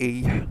kang car A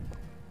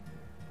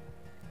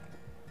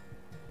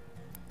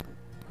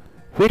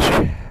which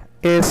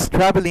is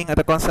traveling at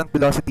a constant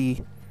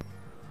velocity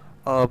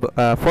of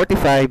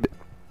 45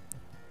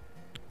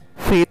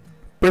 feet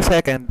per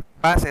second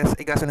passes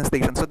a gasoline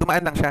station. So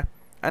dumaan lang siya.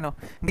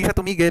 Hindi siya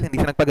tumigil, hindi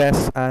siya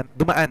nagpagas,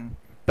 dumaan,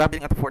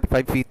 traveling at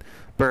 45 feet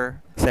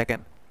per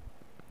second.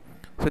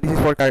 So this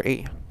is for car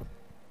A.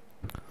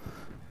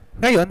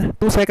 Ngayon,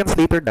 2 seconds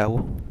later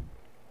daw.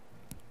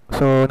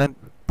 So 2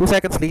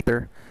 seconds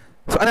later,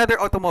 so another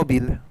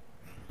automobile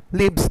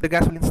leaves the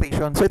gasoline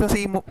station. So ito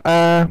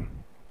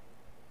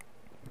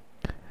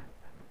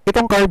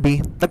itong car B,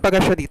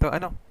 nagpagas siya dito,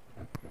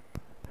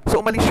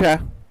 So umalis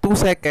siya 2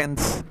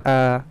 seconds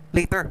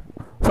later.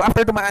 So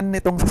after dumaan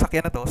nitong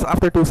sasakyan na to, so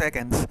after 2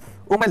 seconds,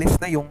 umalis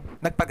na yung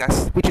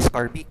nagpagas, which is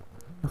car B.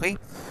 Okay?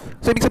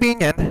 So ibig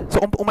sabihin yan, so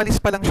umalis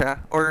pa lang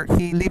siya, or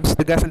he leaves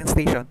the gasoline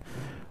station,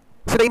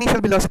 so the initial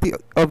velocity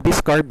of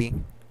this car B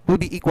will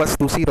be equals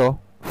to 0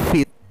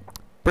 feet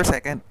per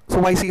second.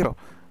 So why 0?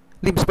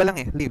 Leaves pa lang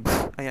leaves.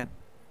 Ayan.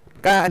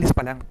 Kaalis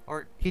pa lang.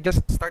 Or he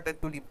just started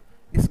to leave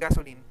this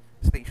gasoline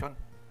station.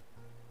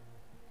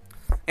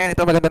 Ayan,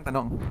 ito magandang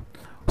tanong.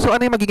 So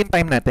ano yung magiging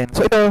time natin?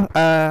 So ito,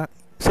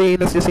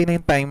 let's just say na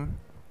yung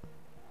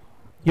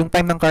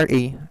time ng car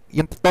A,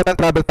 yung total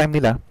travel time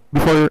nila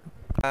before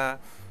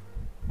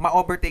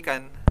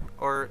ma-overtaken,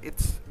 or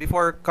it's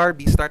before car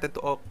B started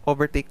to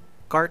overtake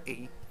car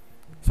A.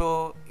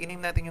 So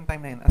inim natin yung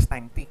time na yun as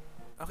time t.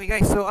 Okay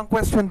guys, so ang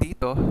question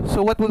dito,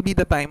 so what will be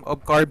the time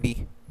of car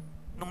B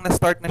nung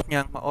na-start na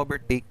niyang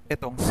ma-overtake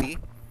itong si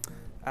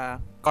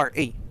car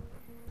A?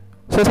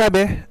 So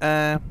sabi,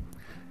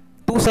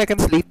 2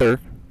 seconds later,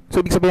 so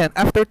ibig sabihin,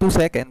 after 2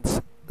 seconds,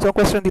 so ang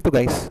question dito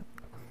guys,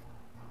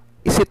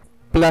 is it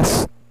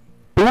plus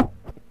 2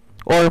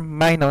 or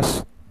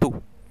minus 2?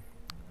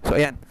 So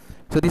ayan.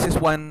 So this is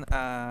one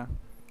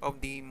of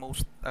the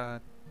most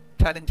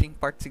challenging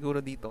part siguro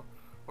dito,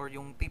 or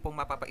yung tipong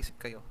mapapaisip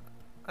kayo.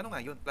 Ano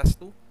nga yun? Plus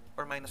 2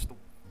 or minus 2?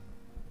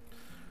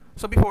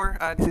 So before,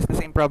 this is the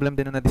same problem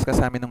din na na-discuss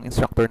namin ng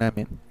instructor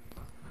namin.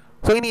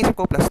 So iniisip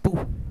ko plus 2.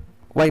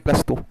 Why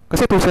plus 2?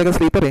 Kasi 2 seconds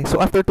later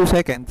So after 2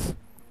 seconds,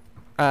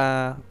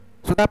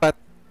 so dapat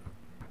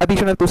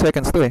additional 2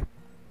 seconds to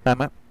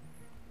Tama?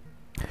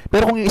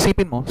 Pero kung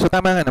iisipin mo, so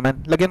tama nga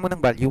naman, lagyan mo ng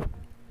value.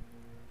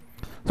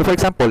 So for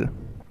example,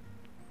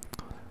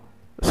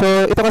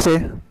 so ito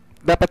kasi,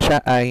 dapat siya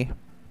ay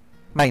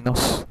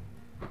minus.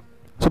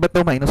 So ba't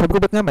daw minus? Sabi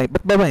ko, ba't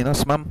ba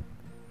minus, ma'am?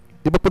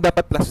 Di ba po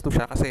dapat plus 2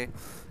 siya? Kasi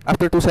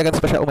after 2 seconds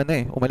pa siya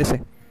umalis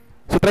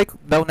So try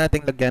daw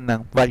nating lagyan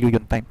ng value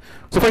yung time.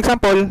 So for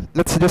example,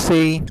 let's just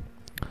say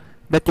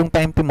that yung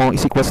time to mo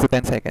is equals to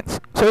 10 seconds.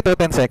 So ito,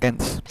 10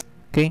 seconds.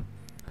 Okay?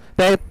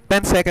 Dahil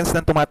 10 seconds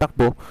nang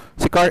tumatakbo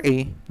si car A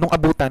nung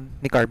abutan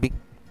ni car B.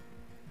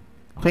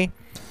 Okay?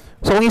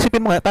 So kung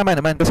isipin mo nga, tama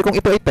naman. Kasi kung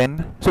ito ay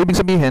 10, so ibig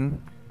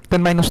sabihin, 10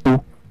 minus 2,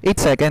 8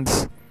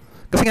 seconds.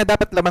 Kasi nga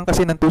dapat lamang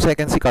kasi ng 2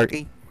 seconds si car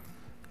A.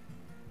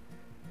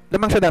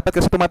 Lamang siya dapat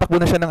kasi tumatakbo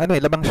na siya ng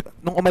lamang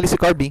nung umalis si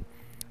car B,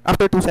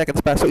 after 2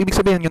 seconds pa. So ibig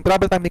sabihin, yung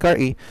travel time ni car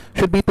A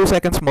should be 2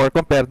 seconds more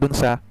compared dun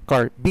sa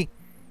car B.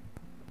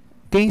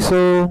 Okay,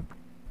 so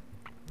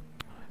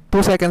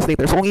 2 seconds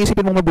later. So kung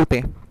iisipin mong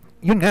mabuti,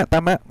 yun nga,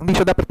 tama. Hindi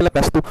siya dapat pala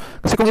plus 2.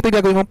 Kasi kung ito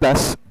gagawin mong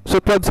plus, so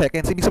 12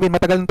 seconds. Ibig sabihin,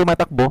 matagal nang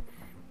tumatakbo.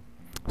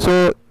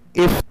 So,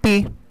 if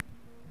t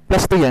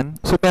plus 2 yan,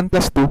 so 10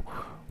 plus 2,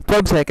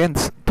 12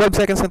 seconds.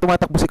 12 seconds na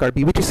tumatakbo si car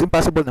B, which is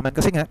impossible naman.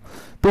 Kasi nga,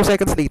 2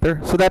 seconds later.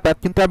 So, dapat,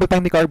 yung travel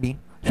time ni car B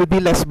should be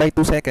less by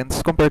 2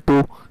 seconds compared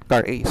to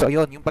car A. So,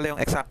 ayun, yung pala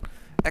yung exact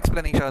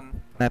explanation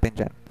natin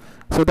dyan.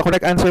 So, the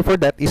correct answer for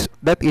that is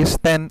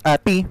t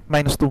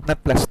minus 2,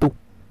 not plus 2.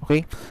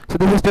 Okay? So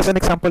this is just an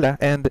example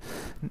and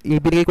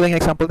ibigay ko lang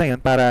yung example na yun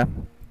para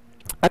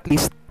at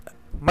least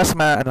mas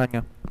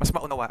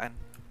maunawaan.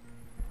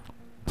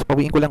 So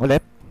pawiin ko lang ulit.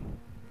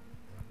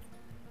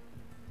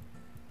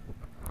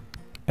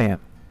 Ayan.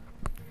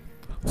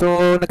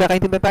 So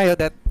nagkakaintindihan tayo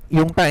that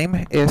yung time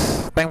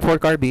for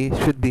car B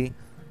should be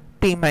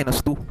t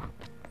minus 2.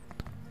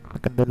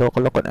 Maganda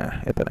loko-loko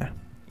na. Ito na.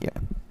 Yeah.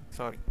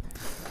 Sorry.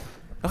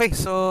 Okay,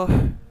 so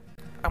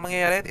ang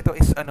mangyayari, ito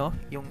is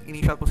yung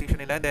initial position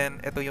nila,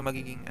 then ito yung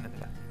magiging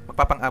nila,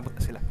 magpapang-abot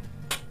na sila.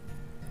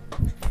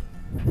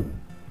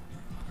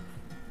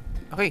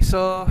 Okay,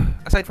 so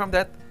aside from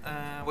that,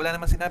 wala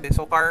naman sinabi.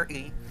 So car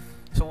A,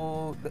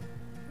 so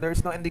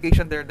there's no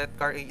indication there that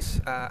car A is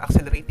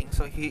accelerating.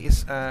 So he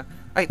is,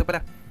 ito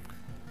pala.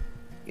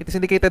 It is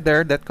indicated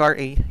there that car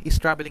A is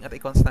traveling at a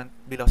constant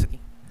velocity.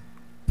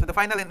 So the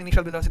final and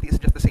initial velocity is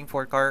just the same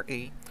for car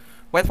A.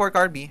 While for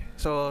car B,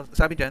 so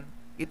sabi dyan,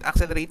 it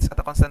accelerates at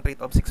a constant rate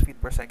of 6 feet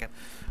per second.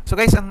 So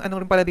guys, ang ano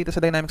rin pala dito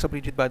sa dynamics of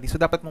rigid body, so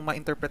dapat mong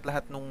ma-interpret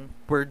lahat ng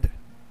word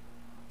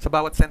sa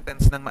bawat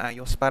sentence ng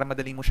maayos para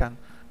madali mo siyang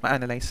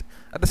ma-analyze.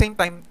 At the same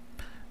time,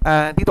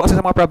 dito kasi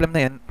sa mga problem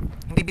na yan,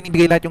 hindi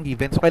binibigay lahat yung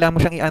given. So kailangan mo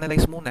siyang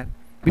i-analyze muna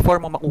before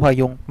mo makuha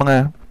yung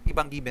mga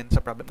ibang given sa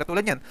problem.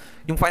 Katulad yan,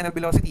 yung final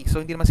velocity. So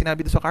hindi naman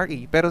sinabi doon sa car A,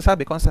 pero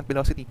sabi constant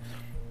velocity.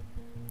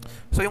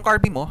 So yung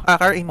car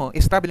A mo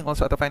is traveling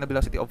also at a final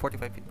velocity of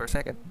 45 feet per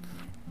second.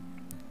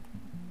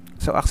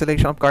 So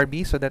acceleration of car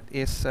B, so that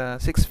is 6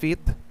 feet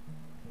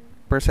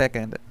per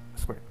second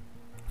squared.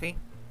 Okay?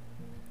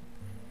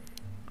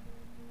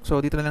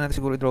 So dito na lang natin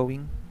siguro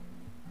drawing.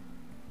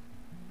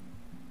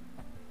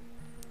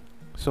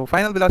 So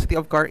final velocity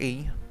of car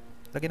A,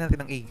 lagyan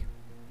natin ng A.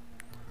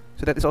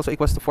 So that is also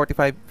equals to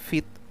 45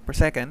 feet per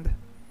second.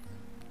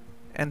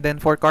 And then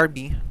for car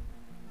B,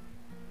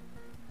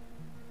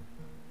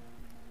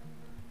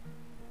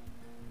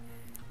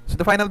 so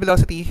the final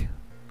velocity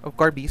of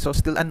car B, so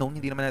still unknown,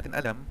 hindi naman natin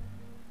alam.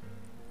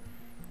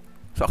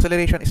 So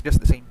acceleration is just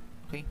the same.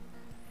 Okay?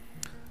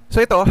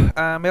 So ito,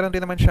 meron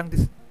din naman siyang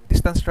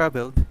distance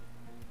traveled.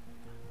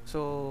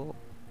 So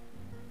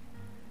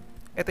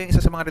ito yung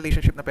isa sa mga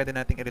relationship na pwede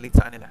nating i-relate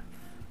sa kanila.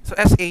 So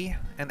SA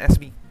and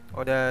SB,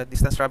 or the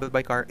distance traveled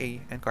by car A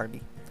and car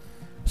B.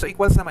 So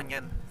equals naman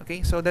yan.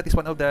 Okay? So that is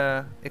one of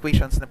the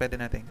equations na pwede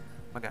nating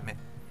magamit.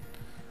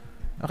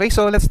 Okay,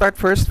 so let's start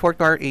first for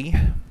car A.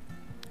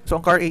 So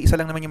ang car A, isa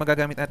lang naman yung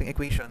magagamit nating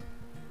equation.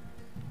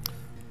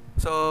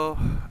 So,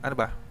 ano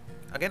ba?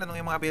 Again,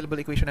 anong yung mga available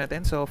equation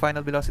natin? So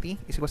final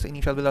velocity is equals to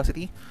initial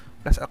velocity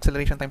plus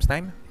acceleration times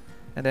time.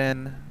 And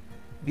then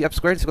v up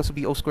squared is equals to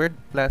VO squared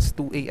plus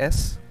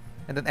 2AS.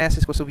 And then S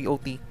is equals to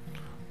VOT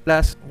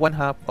plus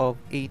 1/2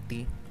 of AT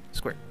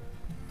squared.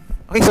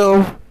 Okay, so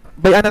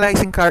by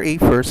analyzing car A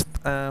first,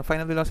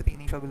 final velocity,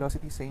 initial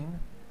velocity, same.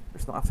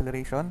 There's no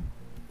acceleration.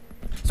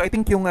 So I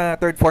think yung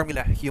third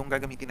formula, yung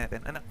gagamitin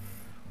natin. Ano?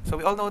 So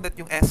we all know that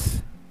yung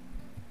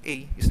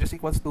SA is just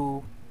equals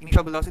to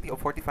initial velocity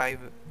of 45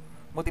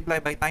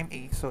 multiplied by time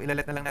A. So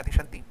ilalet na lang natin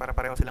siyang T para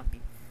pareho silang T.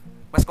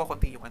 Mas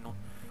kokonti yung ano.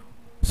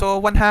 So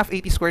 1/2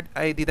 AT squared,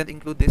 I didn't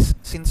include this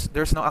since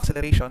there's no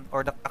acceleration,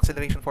 or the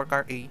acceleration for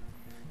car A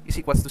is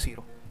equals to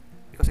 0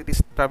 because it is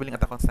traveling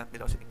at a constant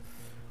velocity.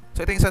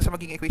 So ito yung isa sa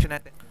magiging equation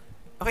natin.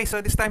 Okay, so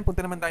this time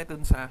punta naman tayo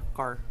dun sa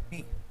car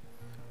B.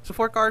 So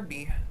for car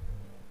B,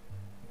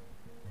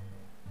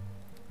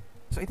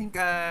 so I think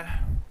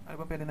ano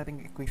ba pwede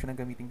nating equation na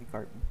gamitin kay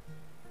car B?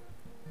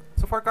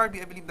 So for car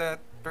B, I believe the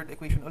third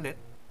equation ulit.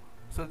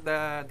 So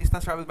the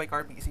distance traveled by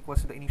car B is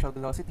equals to the initial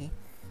velocity.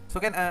 So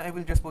again, I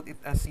will just put it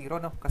as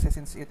 0, no? Kasi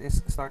since it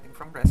is starting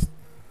from rest.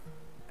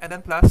 And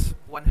then plus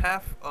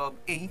 1/2 of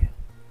A,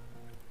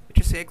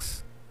 which is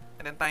 6,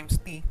 and then times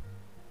T.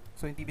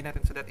 So yung TB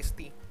natin, so that is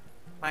T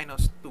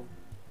minus 2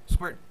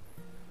 squared.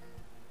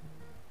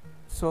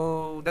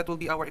 So that will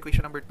be our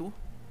equation number 2.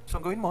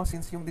 So ang gawin mo,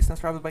 since yung distance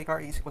traveled by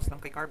car A is equals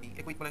lang kay car B,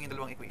 equate mo lang yung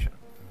dalawang equation.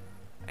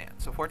 Ayan.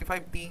 So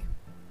 45T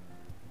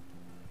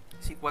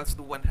is equals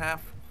to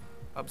 1/2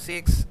 of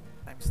 6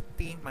 times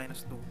T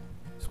minus 2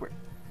 squared.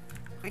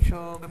 Okay,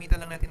 so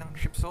gamitan lang natin ng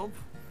shift solve.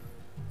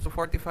 So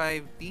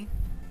 45T,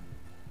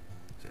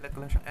 so ilat ko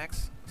lang siyang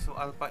X. So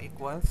alpha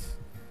equals,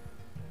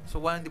 so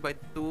 1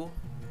 divided 2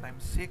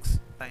 times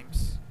 6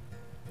 times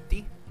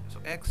T.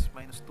 So X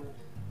minus 2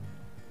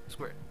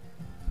 squared.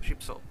 So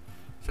shift solve.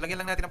 So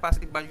lagyan lang natin ng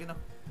positive value, no?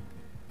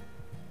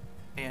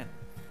 Ayan.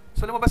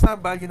 So lumabas na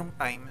value ng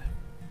time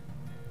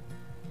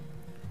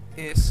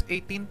is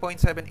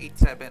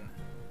 18.787.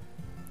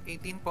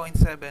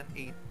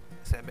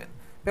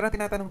 18.787. Pero ang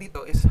tinatanong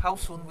dito is how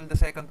soon will the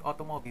second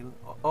automobile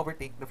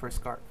overtake the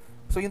first car?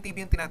 So yung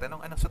TB yung tinatanong,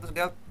 ano? So to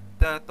get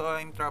the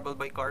time traveled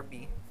by car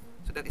B,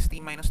 so that is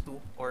T minus 2,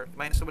 or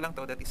minus 2 lang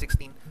to, that is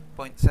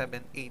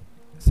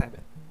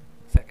 16.787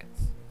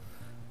 seconds.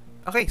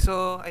 Okay,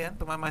 so ayan,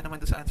 tumama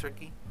naman doon sa answer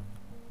key.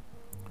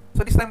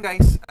 So this time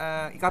guys,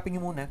 i-copy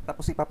nyo muna,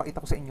 tapos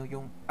ipapakita ko sa inyo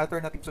yung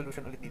alternative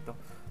solution ulit dito.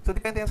 So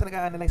depende yan sa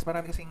nag-a-analyze,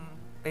 marami kasing,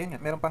 ayun nga,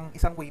 meron pang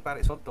isang way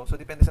para i-solve to. So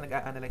depende sa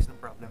nag-a-analyze ng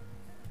problem.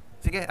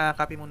 Sige,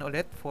 copy muna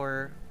ulit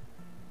for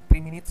 3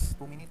 minutes,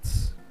 2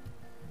 minutes.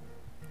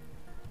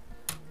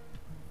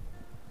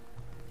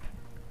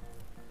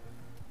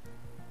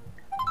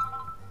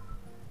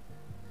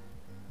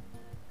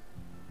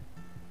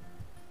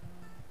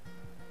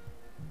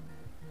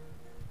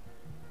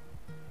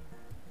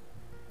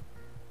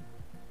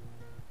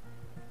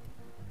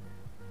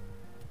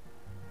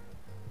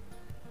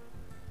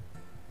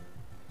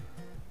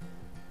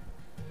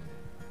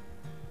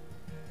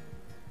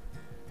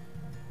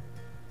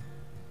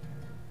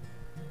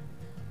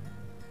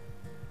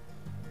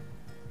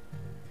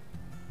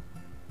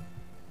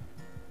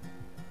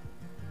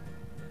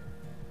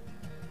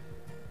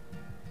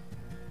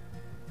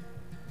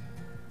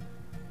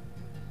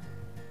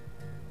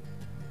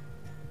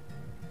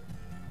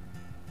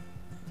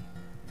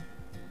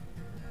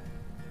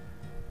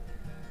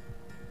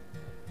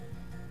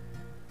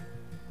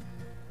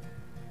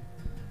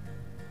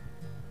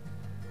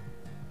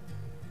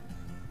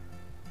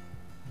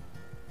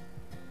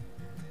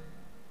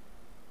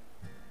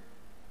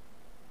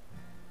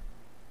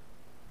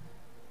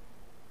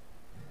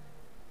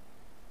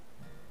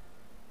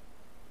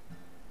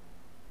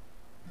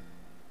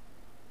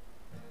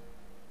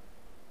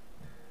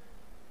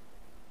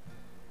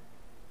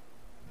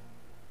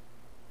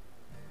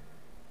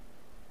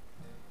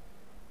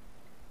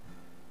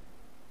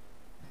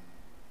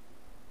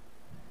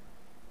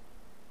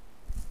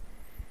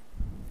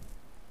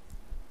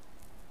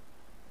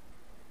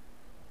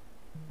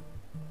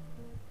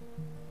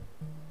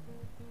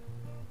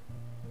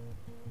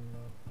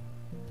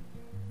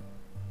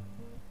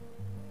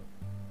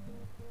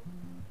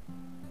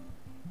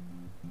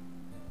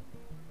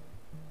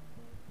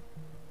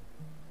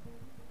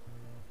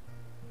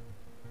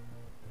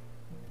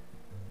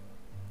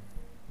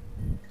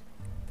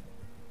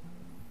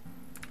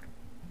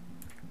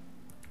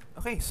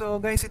 Okay, so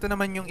guys, ito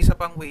naman yung isa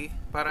pang way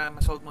para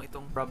ma-solve mo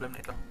itong problem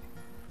na ito.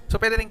 So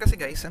pwede rin kasi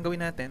guys, ang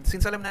gawin natin,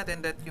 since alam natin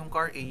that yung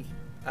car A,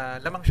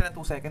 lamang siya ng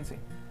 2 seconds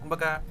eh.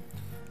 Kumbaga,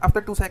 after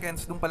 2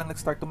 seconds, dun pa lang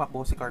nag-start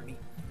tumakbo si car B.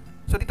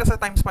 So dito sa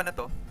time span na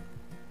to,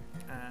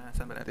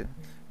 saan ba natin?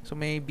 So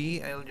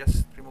maybe I'll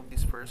just remove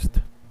this first.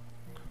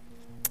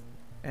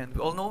 And we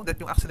all know that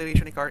yung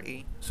acceleration ni car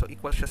A, so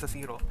equals siya sa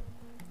 0.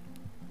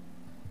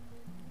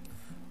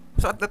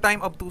 So at the time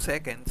of 2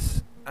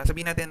 seconds,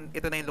 sabihin natin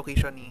ito na yung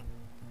location ni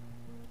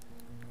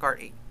car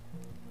A.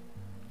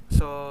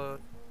 So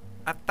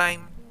at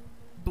time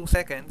 2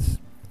 seconds,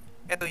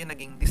 ito yung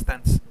naging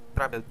distance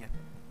traveled niya.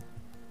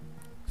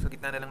 So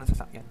gitna na lang ng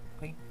sasakyan.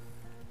 Okay?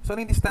 So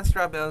ano yung distance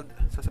traveled?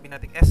 So sabihin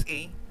natin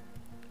SA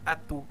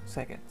at 2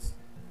 seconds.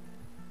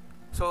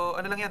 So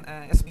ano lang yan?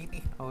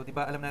 SVT. O di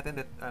ba alam natin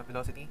that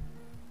velocity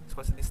is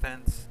equals to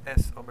distance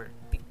S over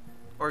T.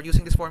 Or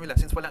using this formula,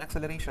 since walang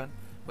acceleration,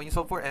 when you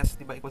solve for S,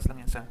 di ba equals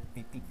lang yan sa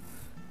VT.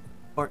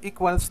 Or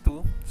equals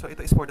to, so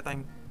ito is for the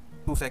time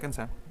 2 seconds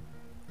ha.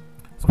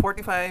 So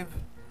 45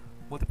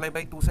 multiplied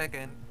by 2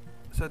 seconds,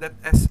 so that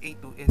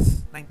SA2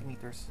 is 90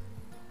 meters.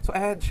 So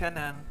ahead siya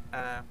ng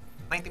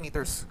 90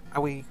 meters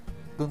away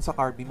dun sa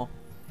car B mo.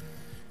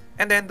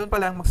 And then dun pa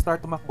lang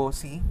mag-start tumakbo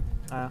si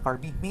car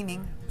B.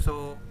 Meaning,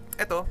 so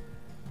eto,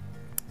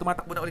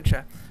 tumatakbo na ulit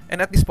siya.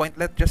 And at this point,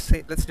 let's just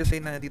say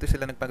na dito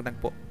sila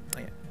nagpagnagpo.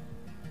 Ayan.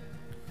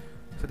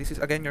 So this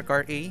is again your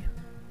car A.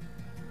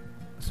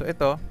 So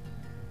ito,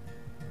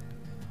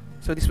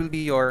 so this will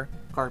be your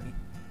car B.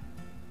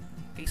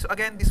 Okay, so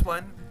again, this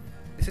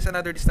is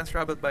another distance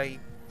traveled by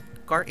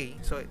car A.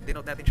 So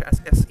denote natin siya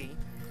as SA.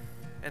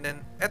 And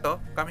then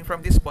ito, coming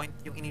from this point,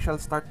 yung initial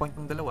start point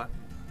ng dalawa,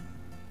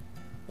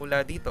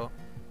 mula dito.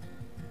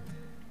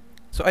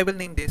 So I will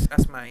name this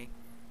as my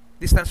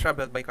distance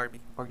traveled by car B,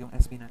 or yung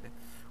SB natin.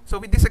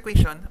 So with this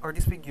equation or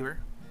this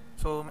figure,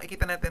 so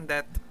makikita natin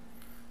that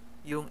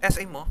yung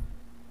SA mo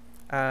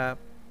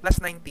plus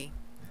 90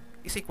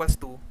 is equals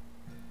to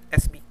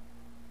SB.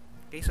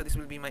 Okay, so this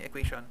will be my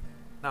equation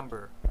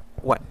number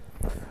 1.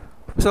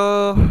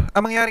 So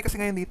ang mangyayari kasi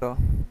ngayon dito,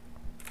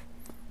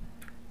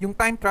 yung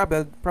time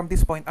traveled from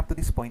this point up to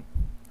this point,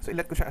 so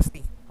ilat ko siya as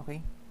T.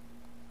 Okay,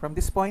 from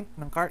this point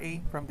ng car A,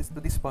 from this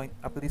to this point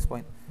up to this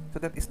point, so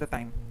that is the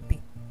time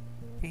T.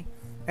 Okay,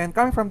 and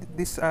coming from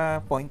this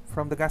point,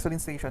 from the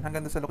gasoline station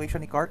hanggang sa location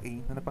ni car A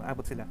na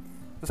napang-abot sila,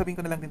 so sabihin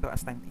ko na lang din to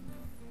as time T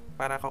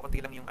para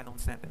kaunti lang yung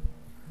unknowns natin.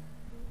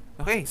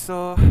 Okay,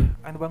 so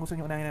ano ba gusto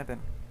nyo unahin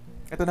natin?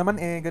 Ito naman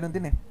ganun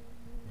din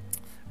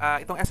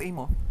itong SA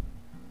mo,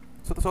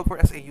 so to solve for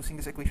SA using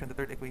this equation, the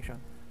third equation,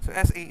 so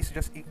SA is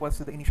just equals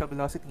to the initial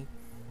velocity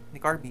ni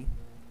car B,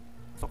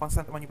 so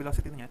constant naman yung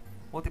velocity niya,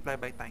 multiply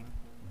by time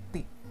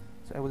T.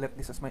 So I will let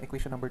this as my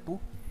equation number 2.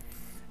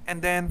 And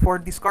then for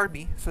this car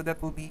B, so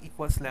that will be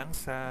equals lang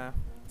sa,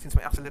 since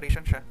may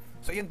acceleration siya,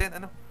 so yun din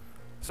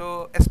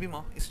so SB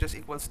mo is just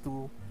equals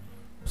to,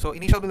 so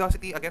initial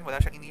velocity, again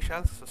wala siyang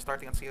initial, so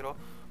starting at 0,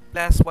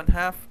 plus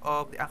 1/2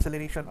 of the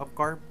acceleration of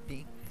car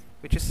B,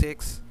 which is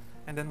 6,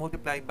 and then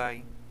multiply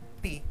by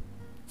T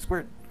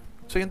squared.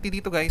 So yung T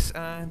dito guys,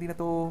 hindi na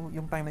to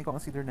yung time na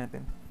i-consider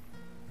natin.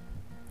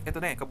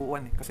 Ito na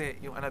kabuuan kasi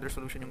yung another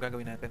solution yung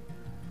gagawin natin.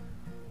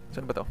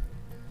 So ano ba to?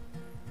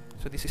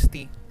 So this is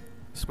T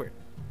squared.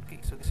 Okay,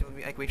 so this will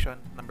be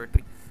equation number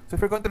 3. So if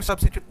we're going to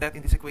substitute that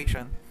in this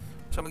equation,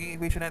 so magiging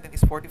equation natin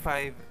is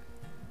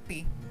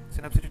 45T.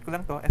 Sinubstitute ko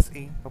lang to,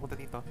 SA, papunta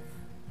dito.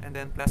 And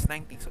then plus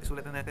 90. So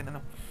isulat na natin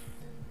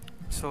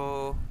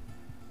So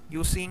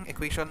using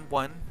equation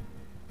 1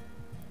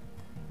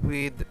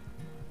 with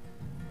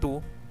 2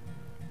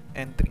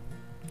 and 3.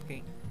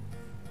 Okay.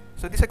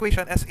 So this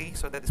equation SA,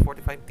 so that is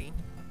 45T.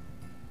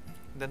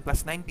 And then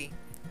plus 90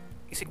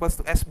 is equals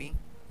to SB,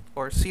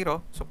 or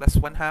 0, so plus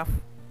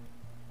 1/2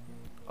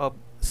 of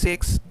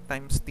 6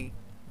 times T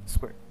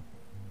squared.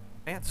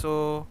 Ayan,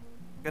 so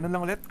ganun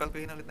lang ulit.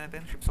 Calculate na ulit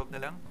natin. Shift solve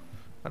na lang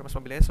para mas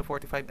mabilis. So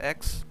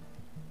 45x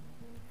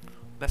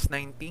plus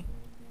 90,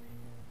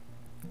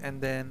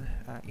 and then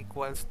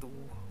equals to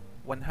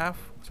 1/2,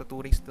 so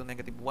 2 raised to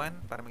negative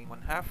 1 para maging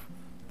 1/2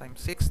 times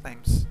 6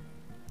 times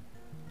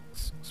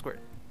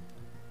squared.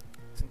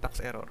 Syntax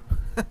error.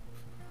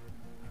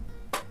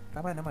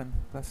 Tama naman,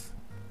 plus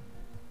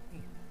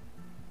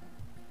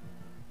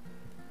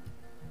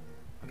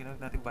ginamit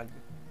natin value.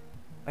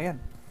 Ayan.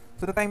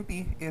 So the time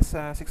T is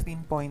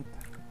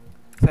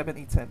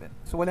 16.787.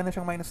 So wala na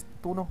siyang minus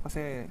 2 no,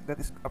 kasi that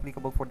is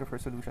applicable for the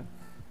first solution.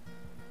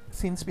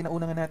 Since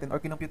pinauna nga natin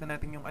or kinompute na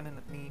natin yung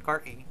ni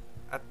car A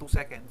at 2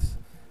 seconds.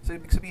 So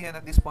ibig sabihin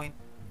at this point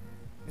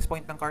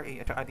ng car A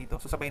at saka dito,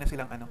 so sabay na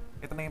silang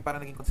ito na yung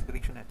parang naging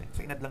consideration natin.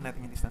 So inad lang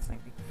natin yung distance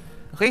 90.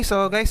 Okay,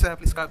 so guys,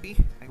 please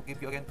copy. I will give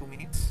you again 2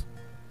 minutes.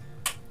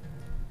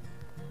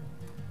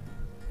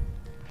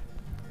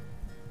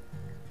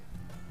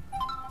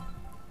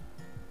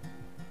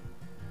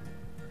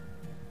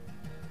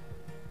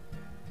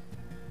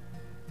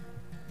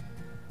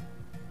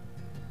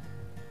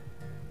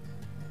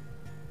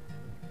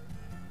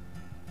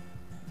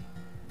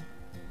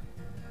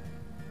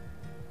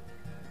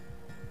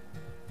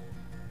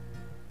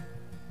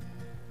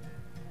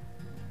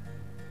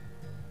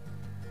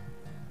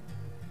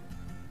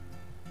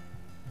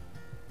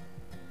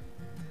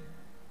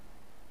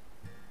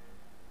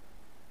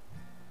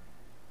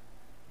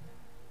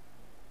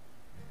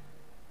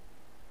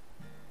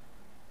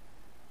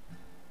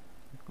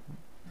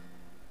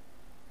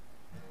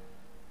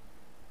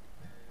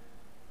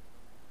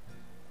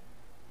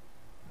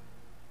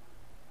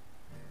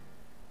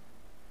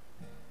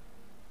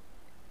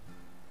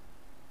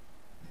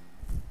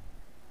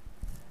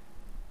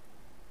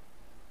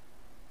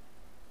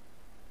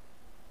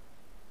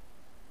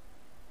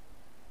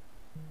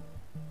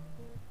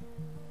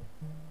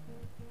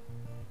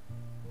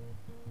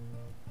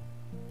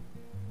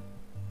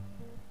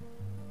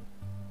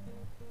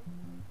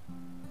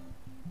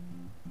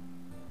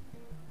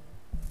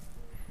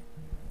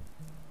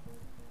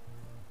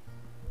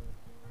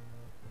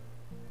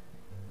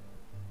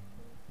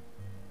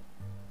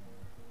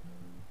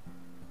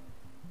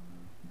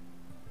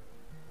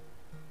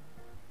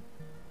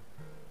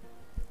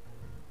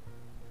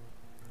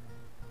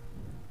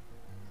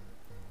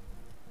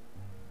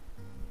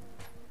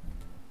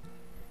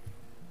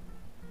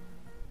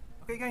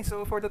 Okay guys,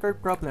 so for the third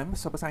problem,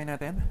 so basahin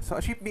natin. So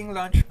a ship being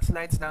launched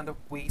slides down the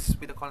ways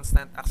with a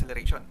constant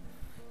acceleration.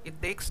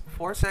 It takes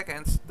 4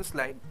 seconds to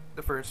slide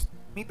the first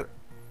meter.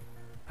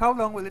 How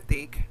long will it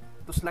take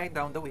to slide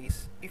down the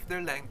ways if their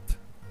length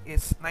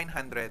is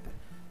 900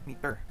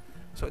 meter?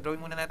 So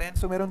drawing muna natin.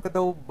 So meron ka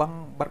daw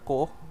bang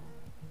barko.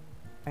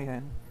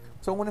 Ayan.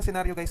 So ang unang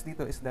scenario guys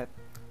dito is that,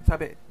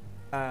 sabi,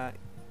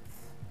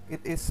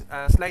 it is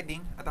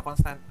sliding at a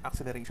constant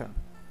acceleration.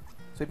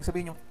 So ibig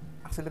sabihin yung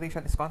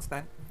acceleration is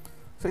constant.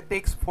 So it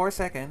takes 4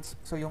 seconds.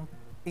 So yung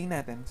A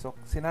natin, so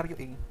scenario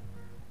A.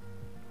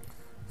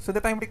 So the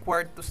time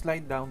required to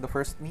slide down the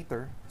first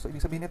meter, so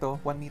ibig sabihin nito,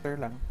 1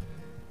 meter lang.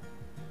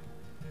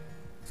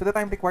 So the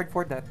time required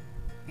for that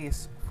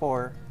is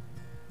 4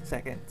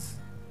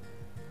 seconds.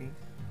 Okay?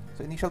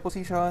 So initial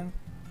position,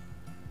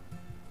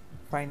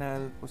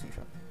 final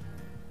position.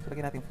 So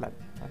lagyan natin flag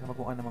para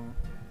magawa namang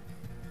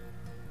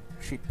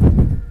ship.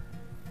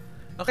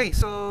 Okay,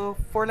 so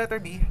for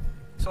letter B,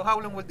 so how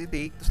long would it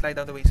take to slide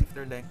down the waves if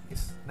their length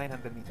is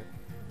 900 meters?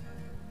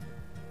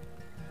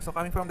 So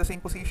coming from the same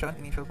position,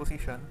 initial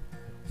position,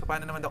 so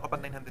paano naman daw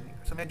kapag 900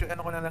 meters? So medyo ano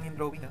ko na lang yung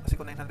drawing kasi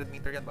kung 900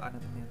 meter yan, baka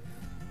naman yan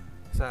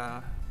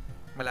sa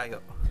malayo.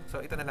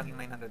 So ito na lang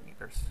yung 900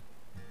 meters.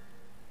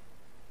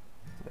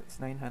 So that's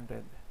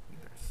 900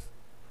 meters.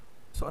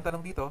 So ang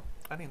tanong dito,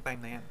 ano yung time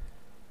na yan?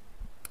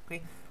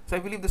 Okay, so I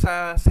believe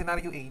sa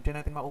scenario A,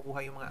 dyan natin makukuha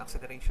yung mga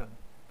acceleration.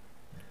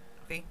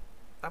 Okay?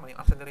 Tama,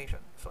 yung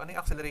acceleration. So, ano yung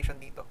acceleration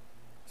dito?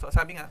 So,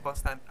 sabi nga,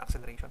 constant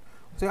acceleration.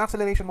 So, yung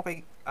acceleration mo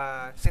kay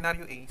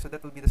scenario A, so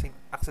that will be the same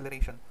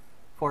acceleration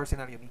for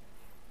scenario B.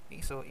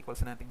 Okay, so,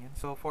 equals na natin yan.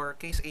 So, for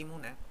case A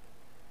muna,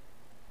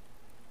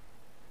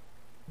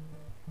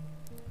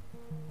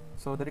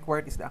 so, the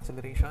required is the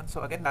acceleration.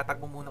 So, again,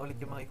 latag mo muna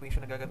ulit yung mga equation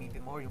na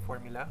gagamitin mo or yung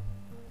formula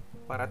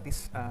para at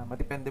least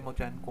madepende mo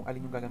dyan kung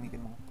alin yung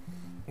gagamitin mong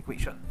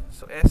equation.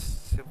 So,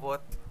 S,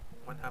 sivot,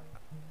 1/2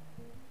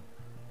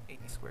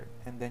 80 squared.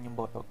 And then yung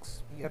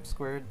botox. EF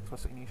squared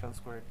plus initial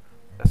squared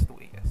plus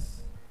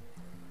 2AS.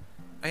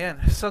 Ayan.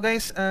 So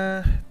guys,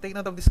 take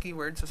note of this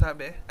keyword. So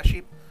sabi, a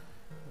ship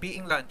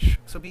being launched.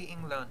 So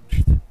being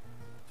launched.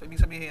 So ibig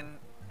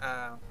sabihin,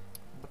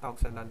 tawag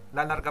sa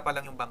lalarga pa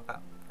lang yung bangka.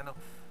 Ano?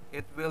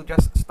 It will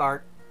just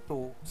start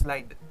to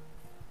slide.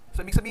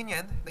 So ibig sabihin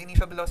yan, the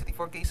initial velocity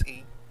for case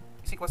A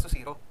is equals to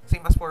 0.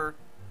 Same as for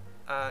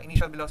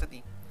initial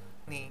velocity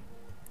ni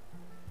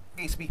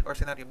case B or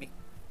scenario B.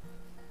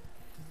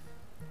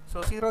 So,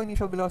 0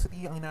 initial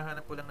velocity, ang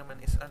hinahanap ko lang naman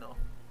is,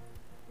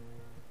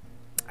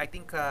 I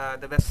think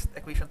the best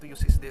equation to use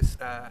is this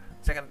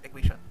second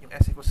equation, yung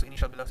S equals to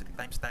initial velocity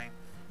times time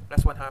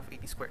plus 1/2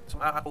 80 squared. So,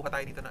 makakakuha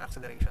tayo dito ng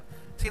acceleration.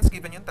 Since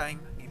given yung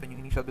time, given yung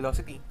initial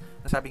velocity,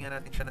 nasabi nga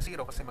natin siya na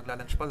 0 kasi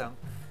magla-launch pa lang,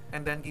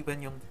 and then given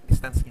yung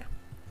distance niya.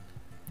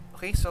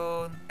 Okay,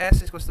 so,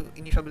 S equals to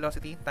initial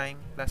velocity time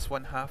plus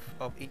 1/2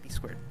 of 80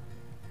 squared.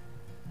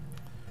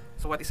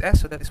 So, what is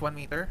S? So, that is 1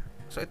 meter.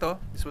 So, ito,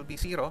 this will be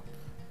 0.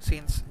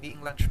 Since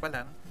being launched pa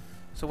lang.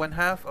 So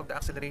 1/2 of the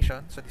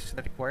acceleration, so this is the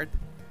required,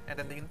 and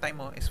then yung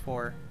time mo is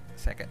 4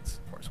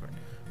 seconds, 4 squared.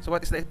 So what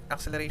is the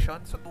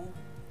acceleration? So 2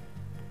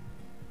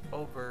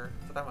 over,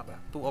 so tama ba?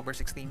 2 over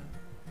 16.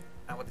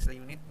 What is the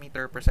unit?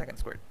 Meter per second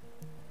squared.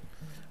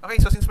 Okay,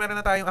 so since meron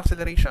na tayong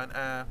acceleration,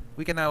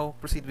 we can now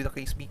proceed with the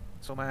case B.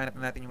 So mahanap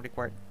na natin yung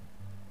required.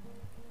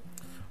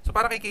 So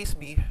para kay case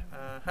B,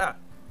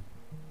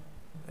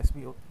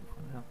 SBO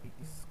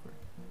 1/80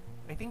 squared.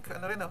 I think,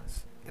 ano rin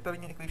ito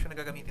rin yung equation na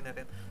gagamitin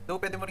natin. Though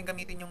pwede mo rin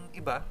gamitin yung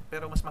iba,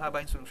 pero mas mahaba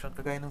yung solution,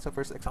 kagaya nung sa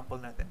first example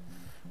natin.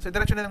 So,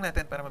 diretso na lang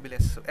natin para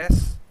mabilis. So,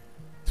 S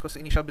is equals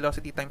to initial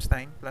velocity times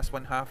time plus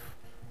 1/2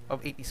 of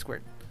 80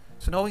 squared.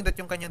 So, knowing that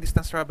yung kanyang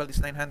distance traveled is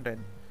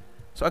 900,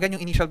 so again,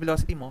 yung initial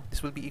velocity mo,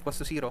 this will be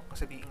equals to 0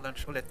 kasi being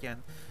launched ulit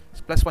yan.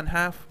 So, plus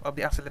 1/2 of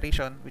the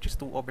acceleration, which is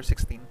 2 over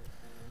 16.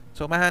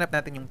 So, mahanap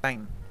natin yung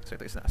time. So,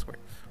 ito is na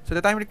squared. So,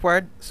 the time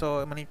required,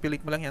 so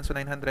manipulate mo lang yan. So,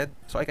 900.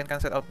 So, I can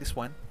cancel out this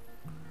one.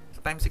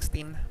 Times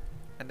 16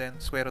 and then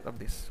square root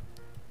of this.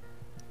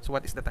 So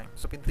what is the time?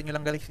 So pindutin nyo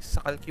lang galing sa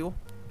calcu.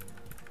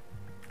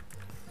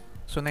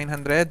 So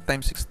 900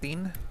 times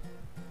 16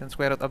 then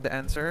square root of the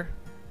answer.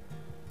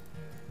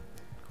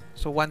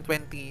 So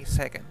 120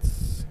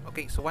 seconds.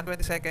 Okay, so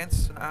 120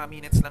 seconds, so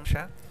minutes lang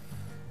siya.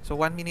 So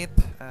 1 minute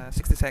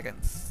 60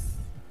 seconds.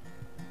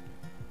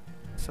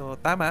 So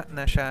tama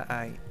na siya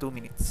ay 2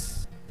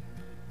 minutes.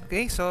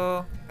 Okay,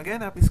 so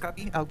again, please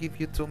copy. I'll give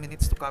you 2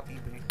 minutes to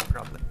copy the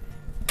problem.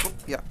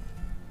 Yeah.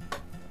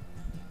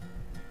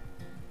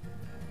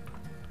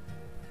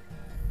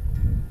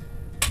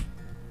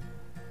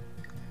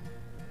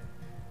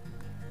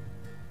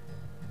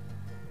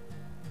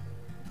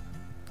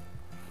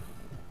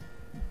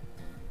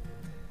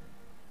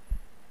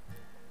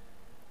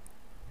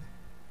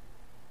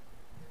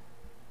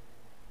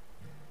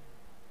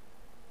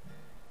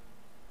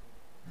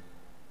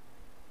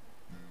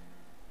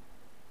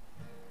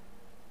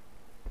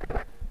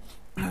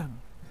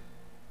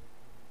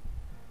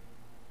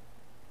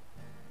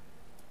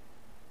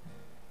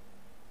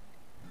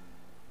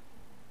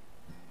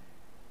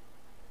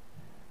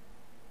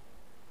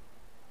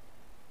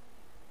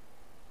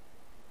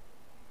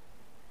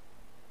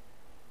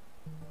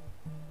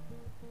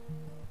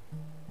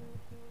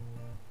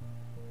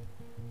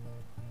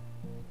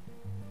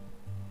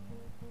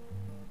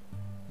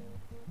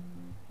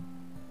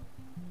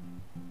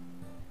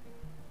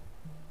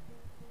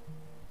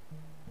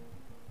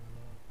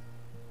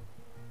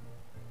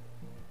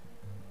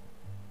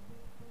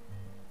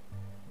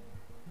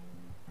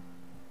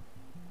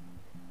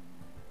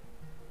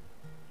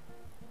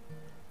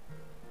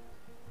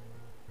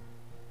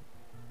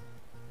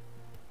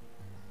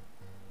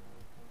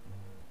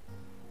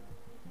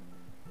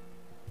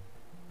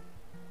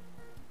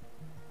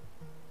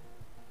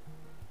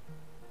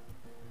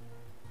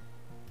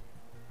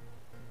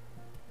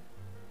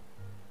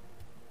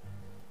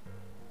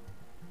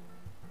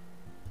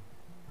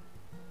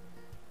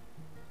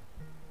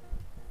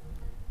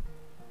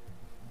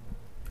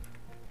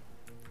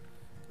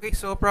 Okay,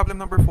 so problem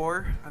number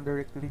 4 under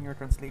rectilinear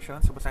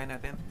translation. So basahin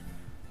natin.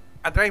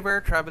 A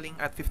driver traveling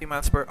at 50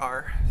 miles per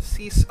hour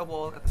sees a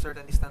wall at a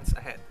certain distance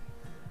ahead.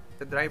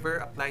 The driver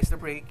applies the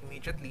brake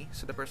immediately,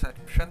 so the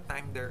perception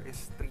time there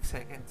is 3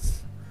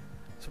 seconds.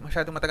 So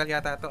masyadong matagal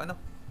yata ito, ano?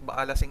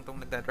 Baka lasing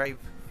tong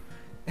nagda-drive.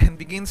 And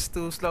begins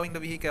to slowing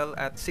the vehicle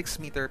at 6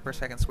 meter per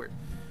second squared.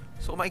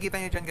 So kung makikita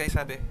nyo dyan guys,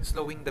 sabi,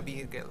 slowing the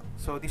vehicle.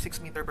 So the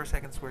 6 meter per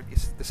second squared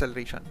is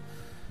deceleration.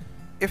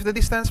 If the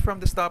distance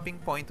from the stopping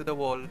point to the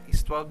wall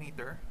is 12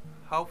 meter,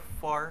 how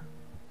far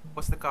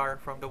was the car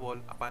from the wall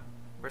upon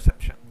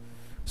perception?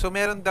 So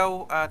meron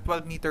daw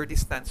 12 meter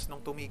distance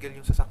nung tumigil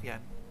yung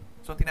sasakyan.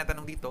 So ang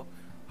tinatanong dito,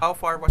 how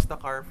far was the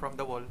car from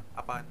the wall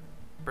upon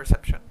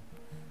perception?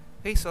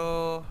 Okay,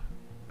 so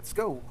let's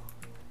go.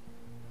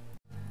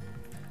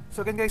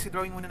 So again guys,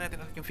 i-drawing muna natin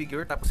ulit yung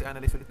figure tapos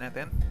i-analyze ulit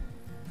natin.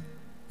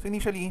 So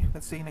initially,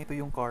 let's say na ito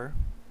yung car.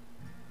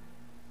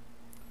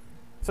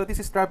 So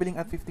this is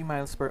traveling at 50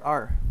 miles per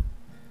hour.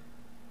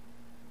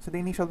 So the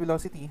initial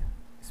velocity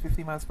is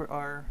 50 miles per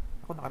hour.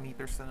 Ako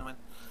naka-meters na naman.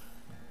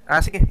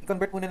 Sige,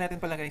 i-convert muna natin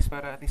pala guys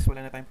para at least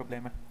wala na tayong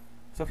problema.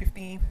 So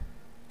 50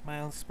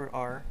 miles per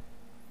hour.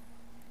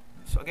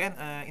 So again,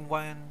 in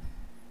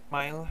 1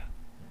 mile,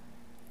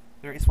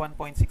 there is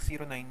 1.609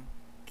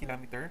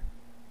 kilometer.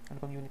 Ano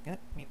pang unit nga?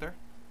 Meter.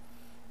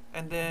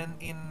 And then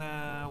in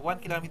 1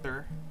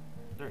 kilometer,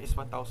 there is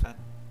 1,000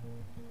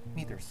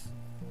 meters.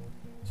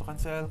 So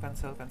cancel.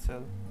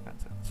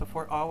 So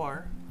for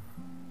hour,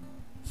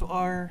 so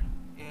R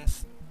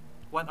is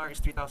 1 hour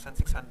is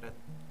 3,600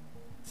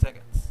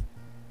 seconds.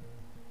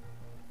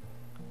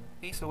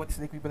 Okay, so what is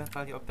the equivalent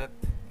value of that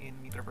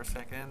in meter per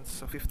second?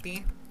 So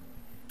 50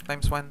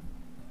 times 1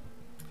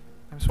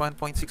 times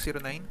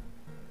 1.609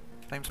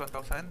 times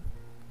 1,000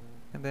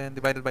 and then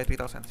divided by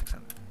 3,600.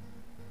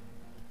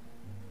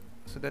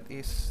 So that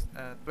is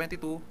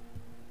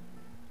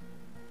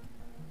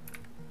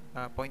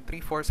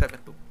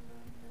 22.3472.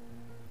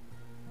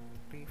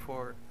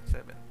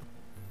 347.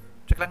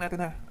 Check lang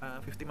natin ha.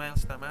 50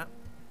 miles, tama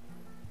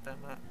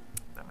naman.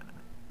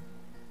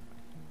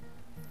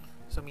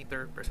 So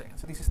meter per second.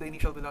 So this is the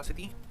initial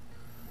velocity.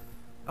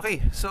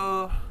 Okay,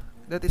 so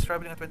that is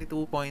traveling at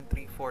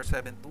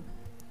 22.3472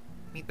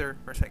 meter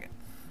per second.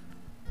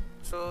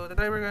 So the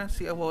driver can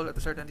see a wall at a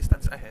certain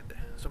distance ahead.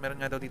 So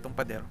meron nga daw ditong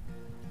pader.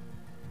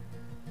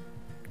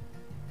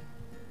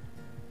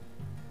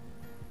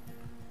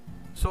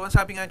 So ang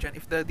sabi nga dyan,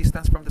 if the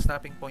distance from the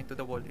stopping point to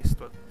the wall is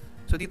 12.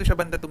 So dito siya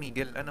banda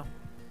tumigil, ano?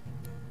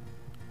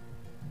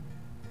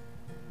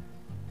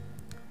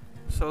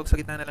 So sa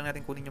gitna na lang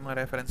natin kunin yung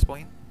mga reference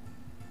point.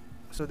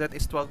 So that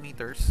is 12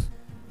 meters.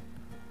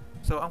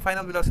 So ang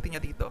final velocity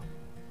niya dito,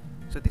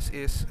 so this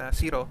is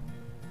 0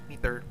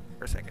 meter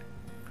per second.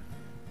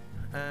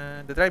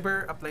 The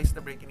driver applies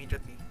the brake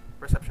immediately.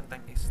 Perception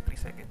time is 3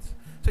 seconds.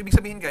 So ibig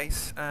sabihin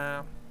guys,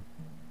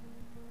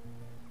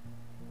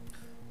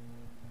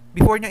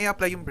 before niya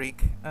i-apply yung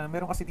brake,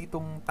 meron kasi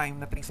ditong time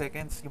na 3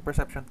 seconds, yung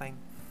perception time.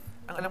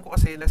 Ang alam ko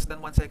kasi less than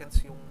 1 seconds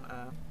yung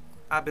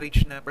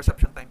average na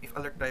perception time if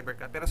alert driver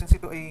ka. Pero since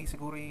ito ay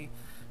siguro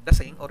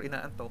lasing or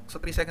inaantok, so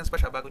 3 seconds pa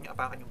siya bago niya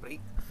apakan yung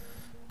brake.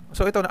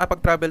 So ito,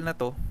 nakapag-travel na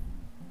to.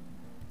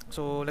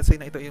 So let's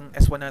say na ito yung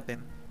S1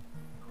 natin.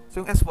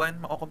 So yung S1,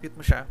 mako-compute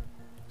mo siya.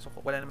 So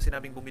wala naman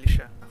sinabing bumilis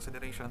siya,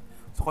 acceleration.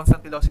 So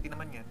constant velocity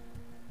naman yan.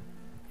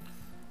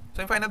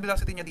 So yung final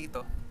velocity niya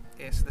dito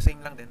is the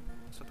same lang din.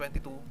 So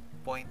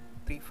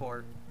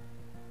 22.34.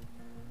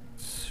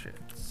 Shit.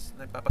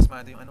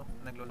 Nagpapasmado yung ano,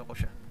 nagloloko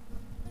siya.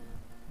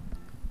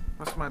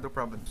 Pasmado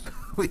problems.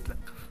 Wait lang.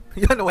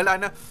 Yan, wala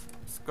na.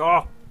 Let's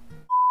go.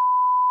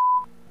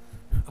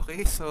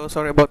 Okay, so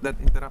sorry about that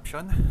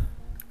interruption.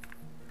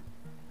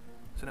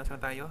 So nasa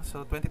na tayo?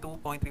 So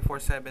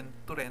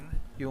 22.347 to rin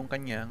yung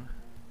kanyang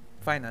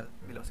final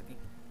velocity.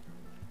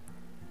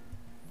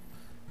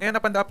 Ngayon,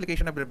 upon the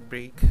application of the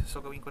brake, so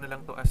gawin ko na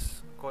lang to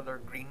as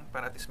color green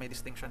para at least may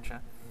distinction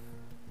siya.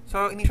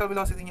 So initial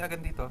velocity niya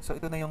agad dito. So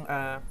ito na yung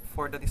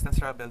for the distance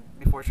traveled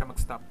before siya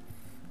mag-stop.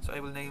 So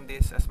I will name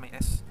this as my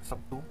S sub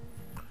 2.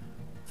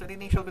 So the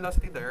initial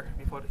velocity there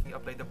before he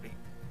applied the brake,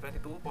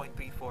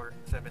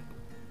 22.3472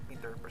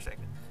 meter per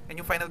second.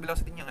 And yung final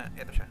velocity niya nga,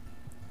 ito siya.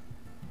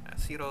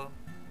 0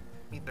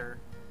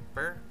 meter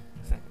per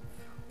second.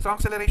 So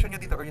ang acceleration niya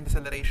dito or yung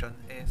deceleration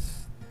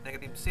is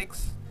negative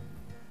 6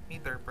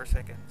 meter per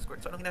second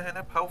squared. So anong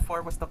hinahanap? How far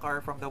was the car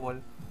from the wall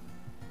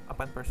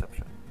upon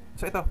perception?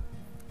 So ito,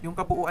 yung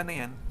kabuuan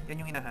na yan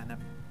yung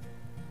hinahanap.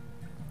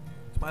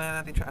 So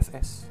pangalanan natin siya as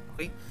S.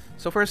 Okay?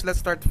 So first,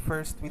 let's start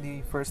first with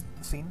the first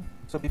scene.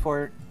 So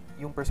before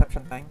yung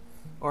perception time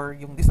or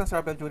yung distance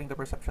traveled during the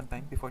perception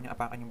time before niya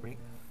apakan yung brake.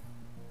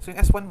 So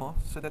yung S1 mo,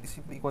 so that is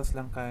simply equals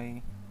lang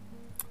kay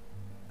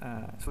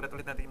sulat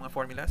ulit natin yung mga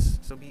formulas.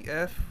 So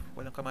BF,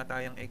 walang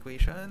kamatayang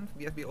equation.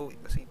 BF BO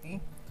plus AT.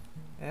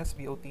 S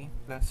BOT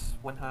plus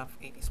 1/2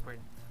 AT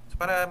squared. So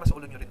para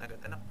masaulo nyo rin agad,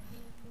 ano?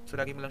 So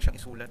lagi mo lang siyang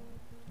isulat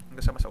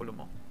hanggang sa masaulo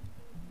mo.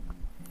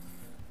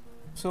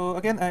 So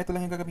again, ito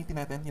lang yung gagamitin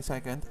natin, yung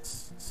second,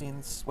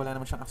 since wala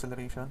naman siyang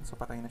acceleration, so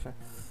patay na siya.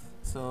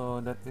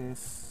 So that is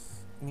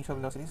initial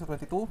velocity, so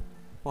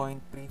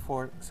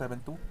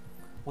 22.3472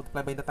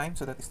 multiplied by the time,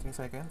 so that is 3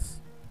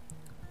 seconds.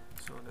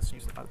 So let's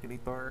use the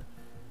calculator.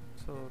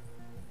 So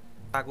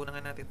tago na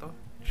nga natin to.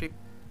 Ship,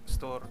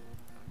 store.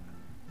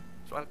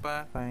 So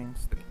alpha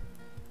times 3.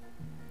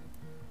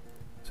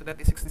 So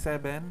that is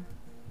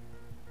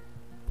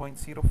 67.0417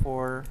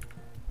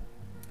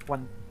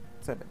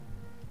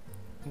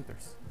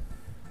 meters.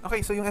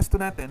 Okay, so yung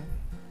S2 natin,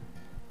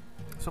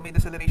 so may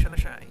deceleration na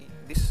siya.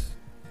 This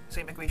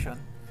same equation.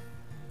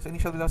 So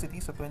initial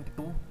velocity sa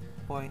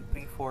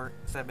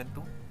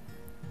 22.3472.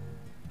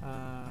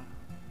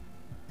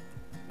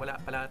 Wala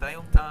pala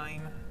tayong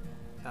time.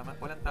 Tama,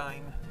 walang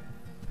time.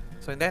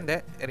 So hindi.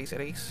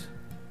 Erase.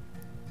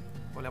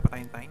 Wala pa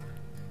tayong time.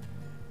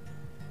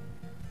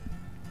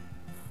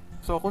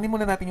 So kunin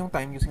muna natin yung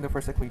time using the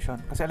first equation.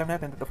 Kasi alam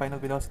natin that the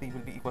final velocity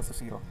will be equals to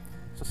 0.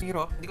 So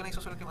 0, hindi ko na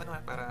isusulat yung ano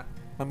para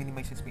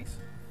ma-minimize yung space.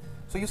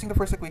 So using the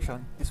first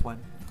equation, this one.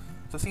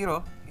 So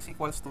 0 is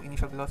equals to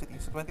initial velocity.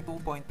 So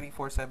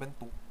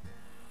 22.3472.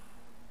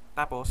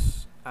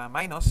 Tapos,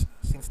 minus,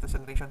 since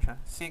deceleration siya,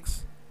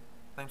 6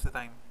 times the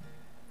time,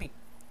 t.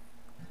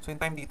 So yung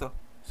time dito,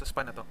 sa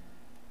span na to.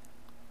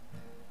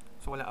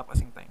 So wala up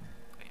asing time.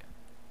 Ayan.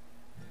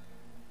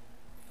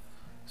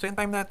 So yung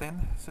time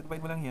natin, so divide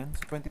mo lang yan,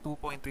 so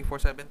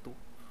 22.3472,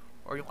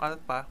 or yung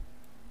alpha,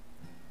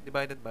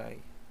 divided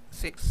by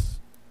 6.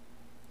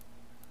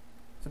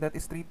 So that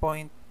is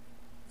 3.72,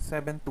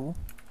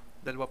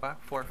 dalawa pa,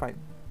 45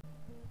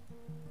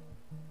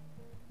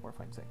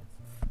 seconds.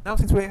 Now,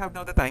 since we have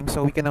now the time,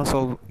 so we can now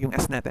solve yung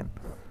S natin.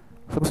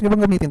 So, gusto nyo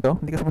bang gamitin to?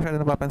 Hindi kasi masyado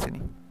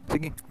napapansin eh.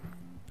 Sige.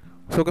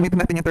 So,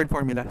 gamitin natin yung third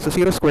formula. So,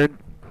 0 squared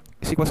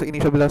is equal to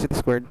initial velocity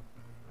squared.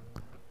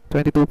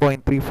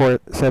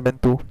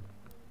 22.3472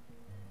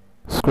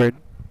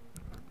 squared.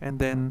 And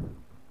then,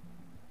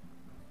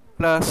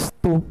 plus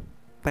 2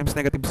 times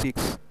negative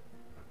 6.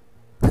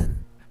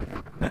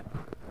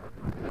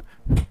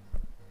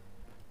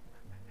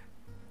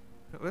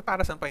 Well,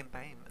 para saan pa yung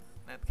time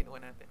na kinuha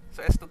natin?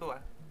 So, S2 to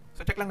ah.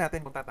 So, check lang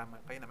natin kung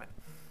tatama. Kayo naman.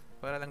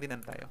 Para lang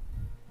dinan tayo.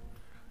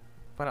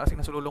 Para kasi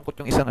nasululungkot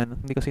yung isang ano.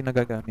 Hindi kasi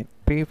nagagamit.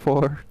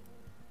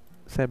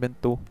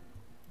 3472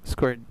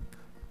 squared.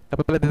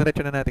 Dapat pala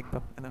diniretso na natin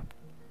to. Ano?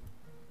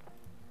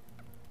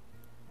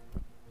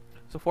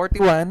 So,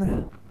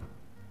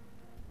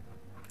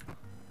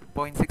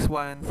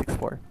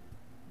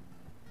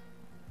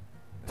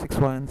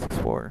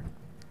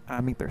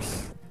 41.6164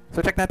 meters. So,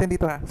 check natin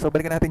dito ha. So,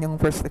 balikan natin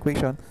yung first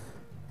equation.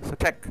 So,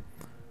 check.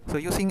 So,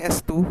 using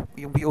S2,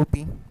 yung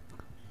BOT,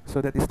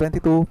 so that is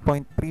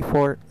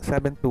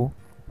 22.3472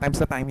 times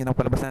the time, yun ang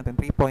palabas natin,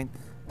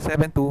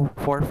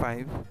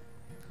 3.7245,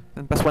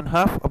 then plus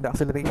 1/2 of the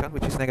acceleration,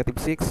 which is negative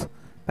 6,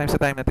 times the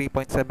time na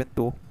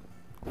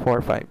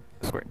 3.7245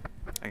 squared.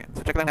 Ayan.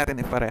 So, check lang natin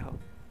if pareho.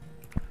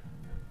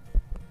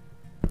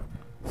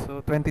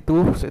 So,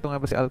 22. So, ito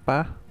nga ba si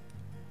alpha?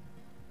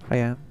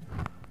 Ayan.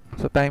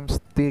 So,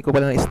 times, di ko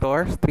pala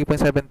na-store,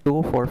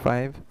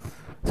 3.7245.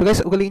 So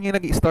guys, ugaliin nyo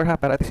yung nag-i-store ha,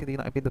 para at least hindi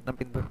nakipindot ng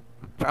pindot.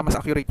 Tsaka mas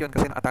accurate yun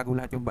kasi nakatago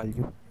lahat yung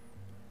value.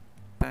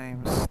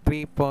 Times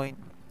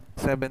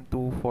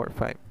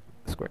 3.7245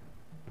 squared.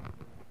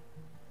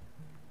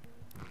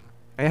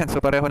 Ayan,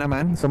 so pareho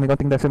naman. So may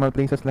konting decimal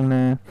places lang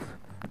na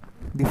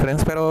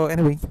difference. Pero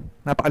anyway,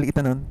 napakaliit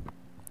na nun.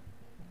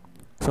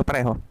 So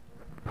pareho.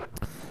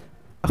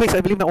 Okay, so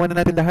I believe nakuha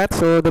na natin lahat.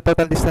 So the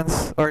total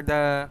distance or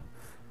the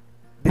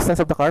distance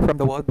of the car from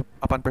the wall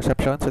upon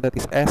perception, so that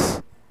is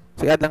S.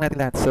 So, i-add lang natin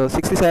lahat. So,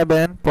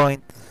 67.0417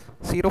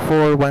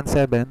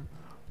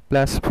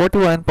 plus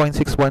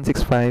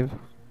 41.6165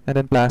 and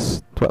then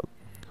plus 12.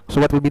 So,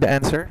 what will be the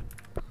answer?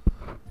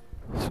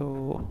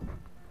 So,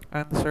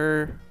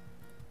 answer,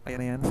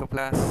 ayan na yan. So,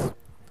 plus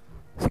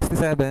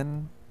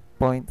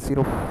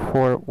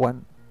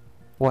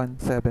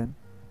 67.0417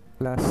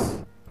 plus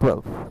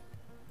 12.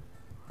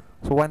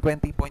 So,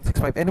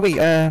 120.65. Anyway,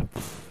 I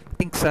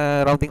think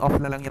sa rounding off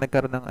na lang yung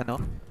nagkaroon ng ano,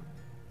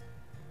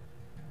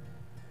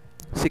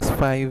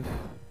 6582.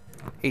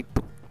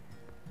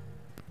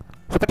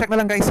 So, pa-check na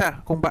lang guys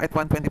kung bakit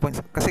 120 points.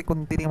 Kasi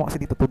kung titingnan mo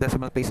kasi dito 2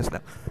 decimal places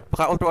lang.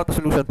 Baka all throughout the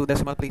solution 2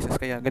 decimal places,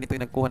 kaya ganito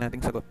yung nagkuha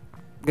nating sagot.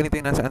 Ganito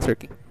yung nasa answer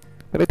key.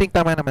 Pero I think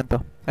tama naman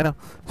to. Ano?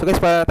 So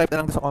guys, pa-type na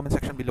lang sa comment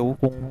section below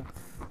kung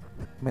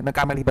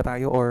nagkamali ba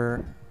tayo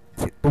or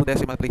 2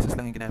 decimal places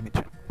lang yung ginamit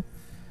siya.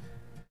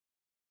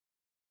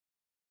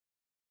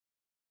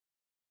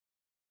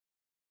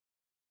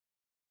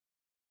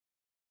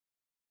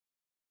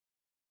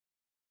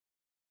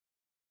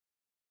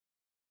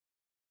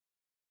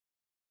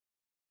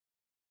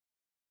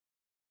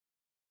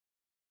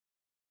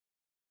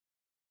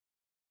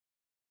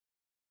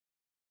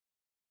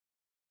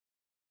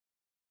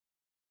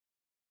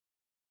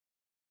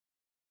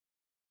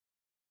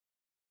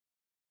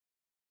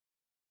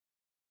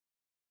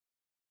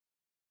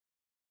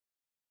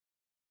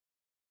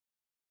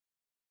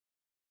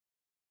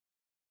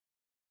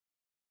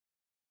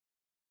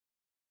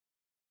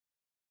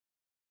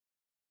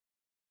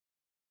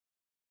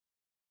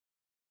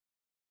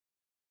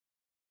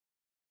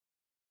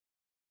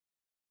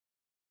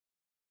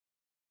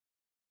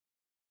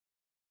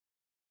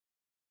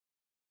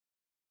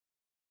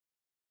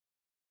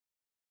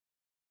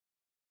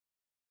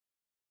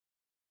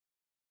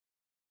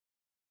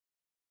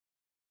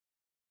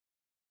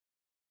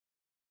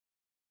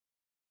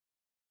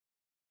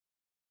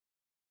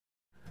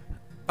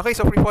 Okay,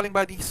 so free falling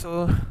bodies.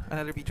 So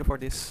another video for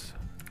this.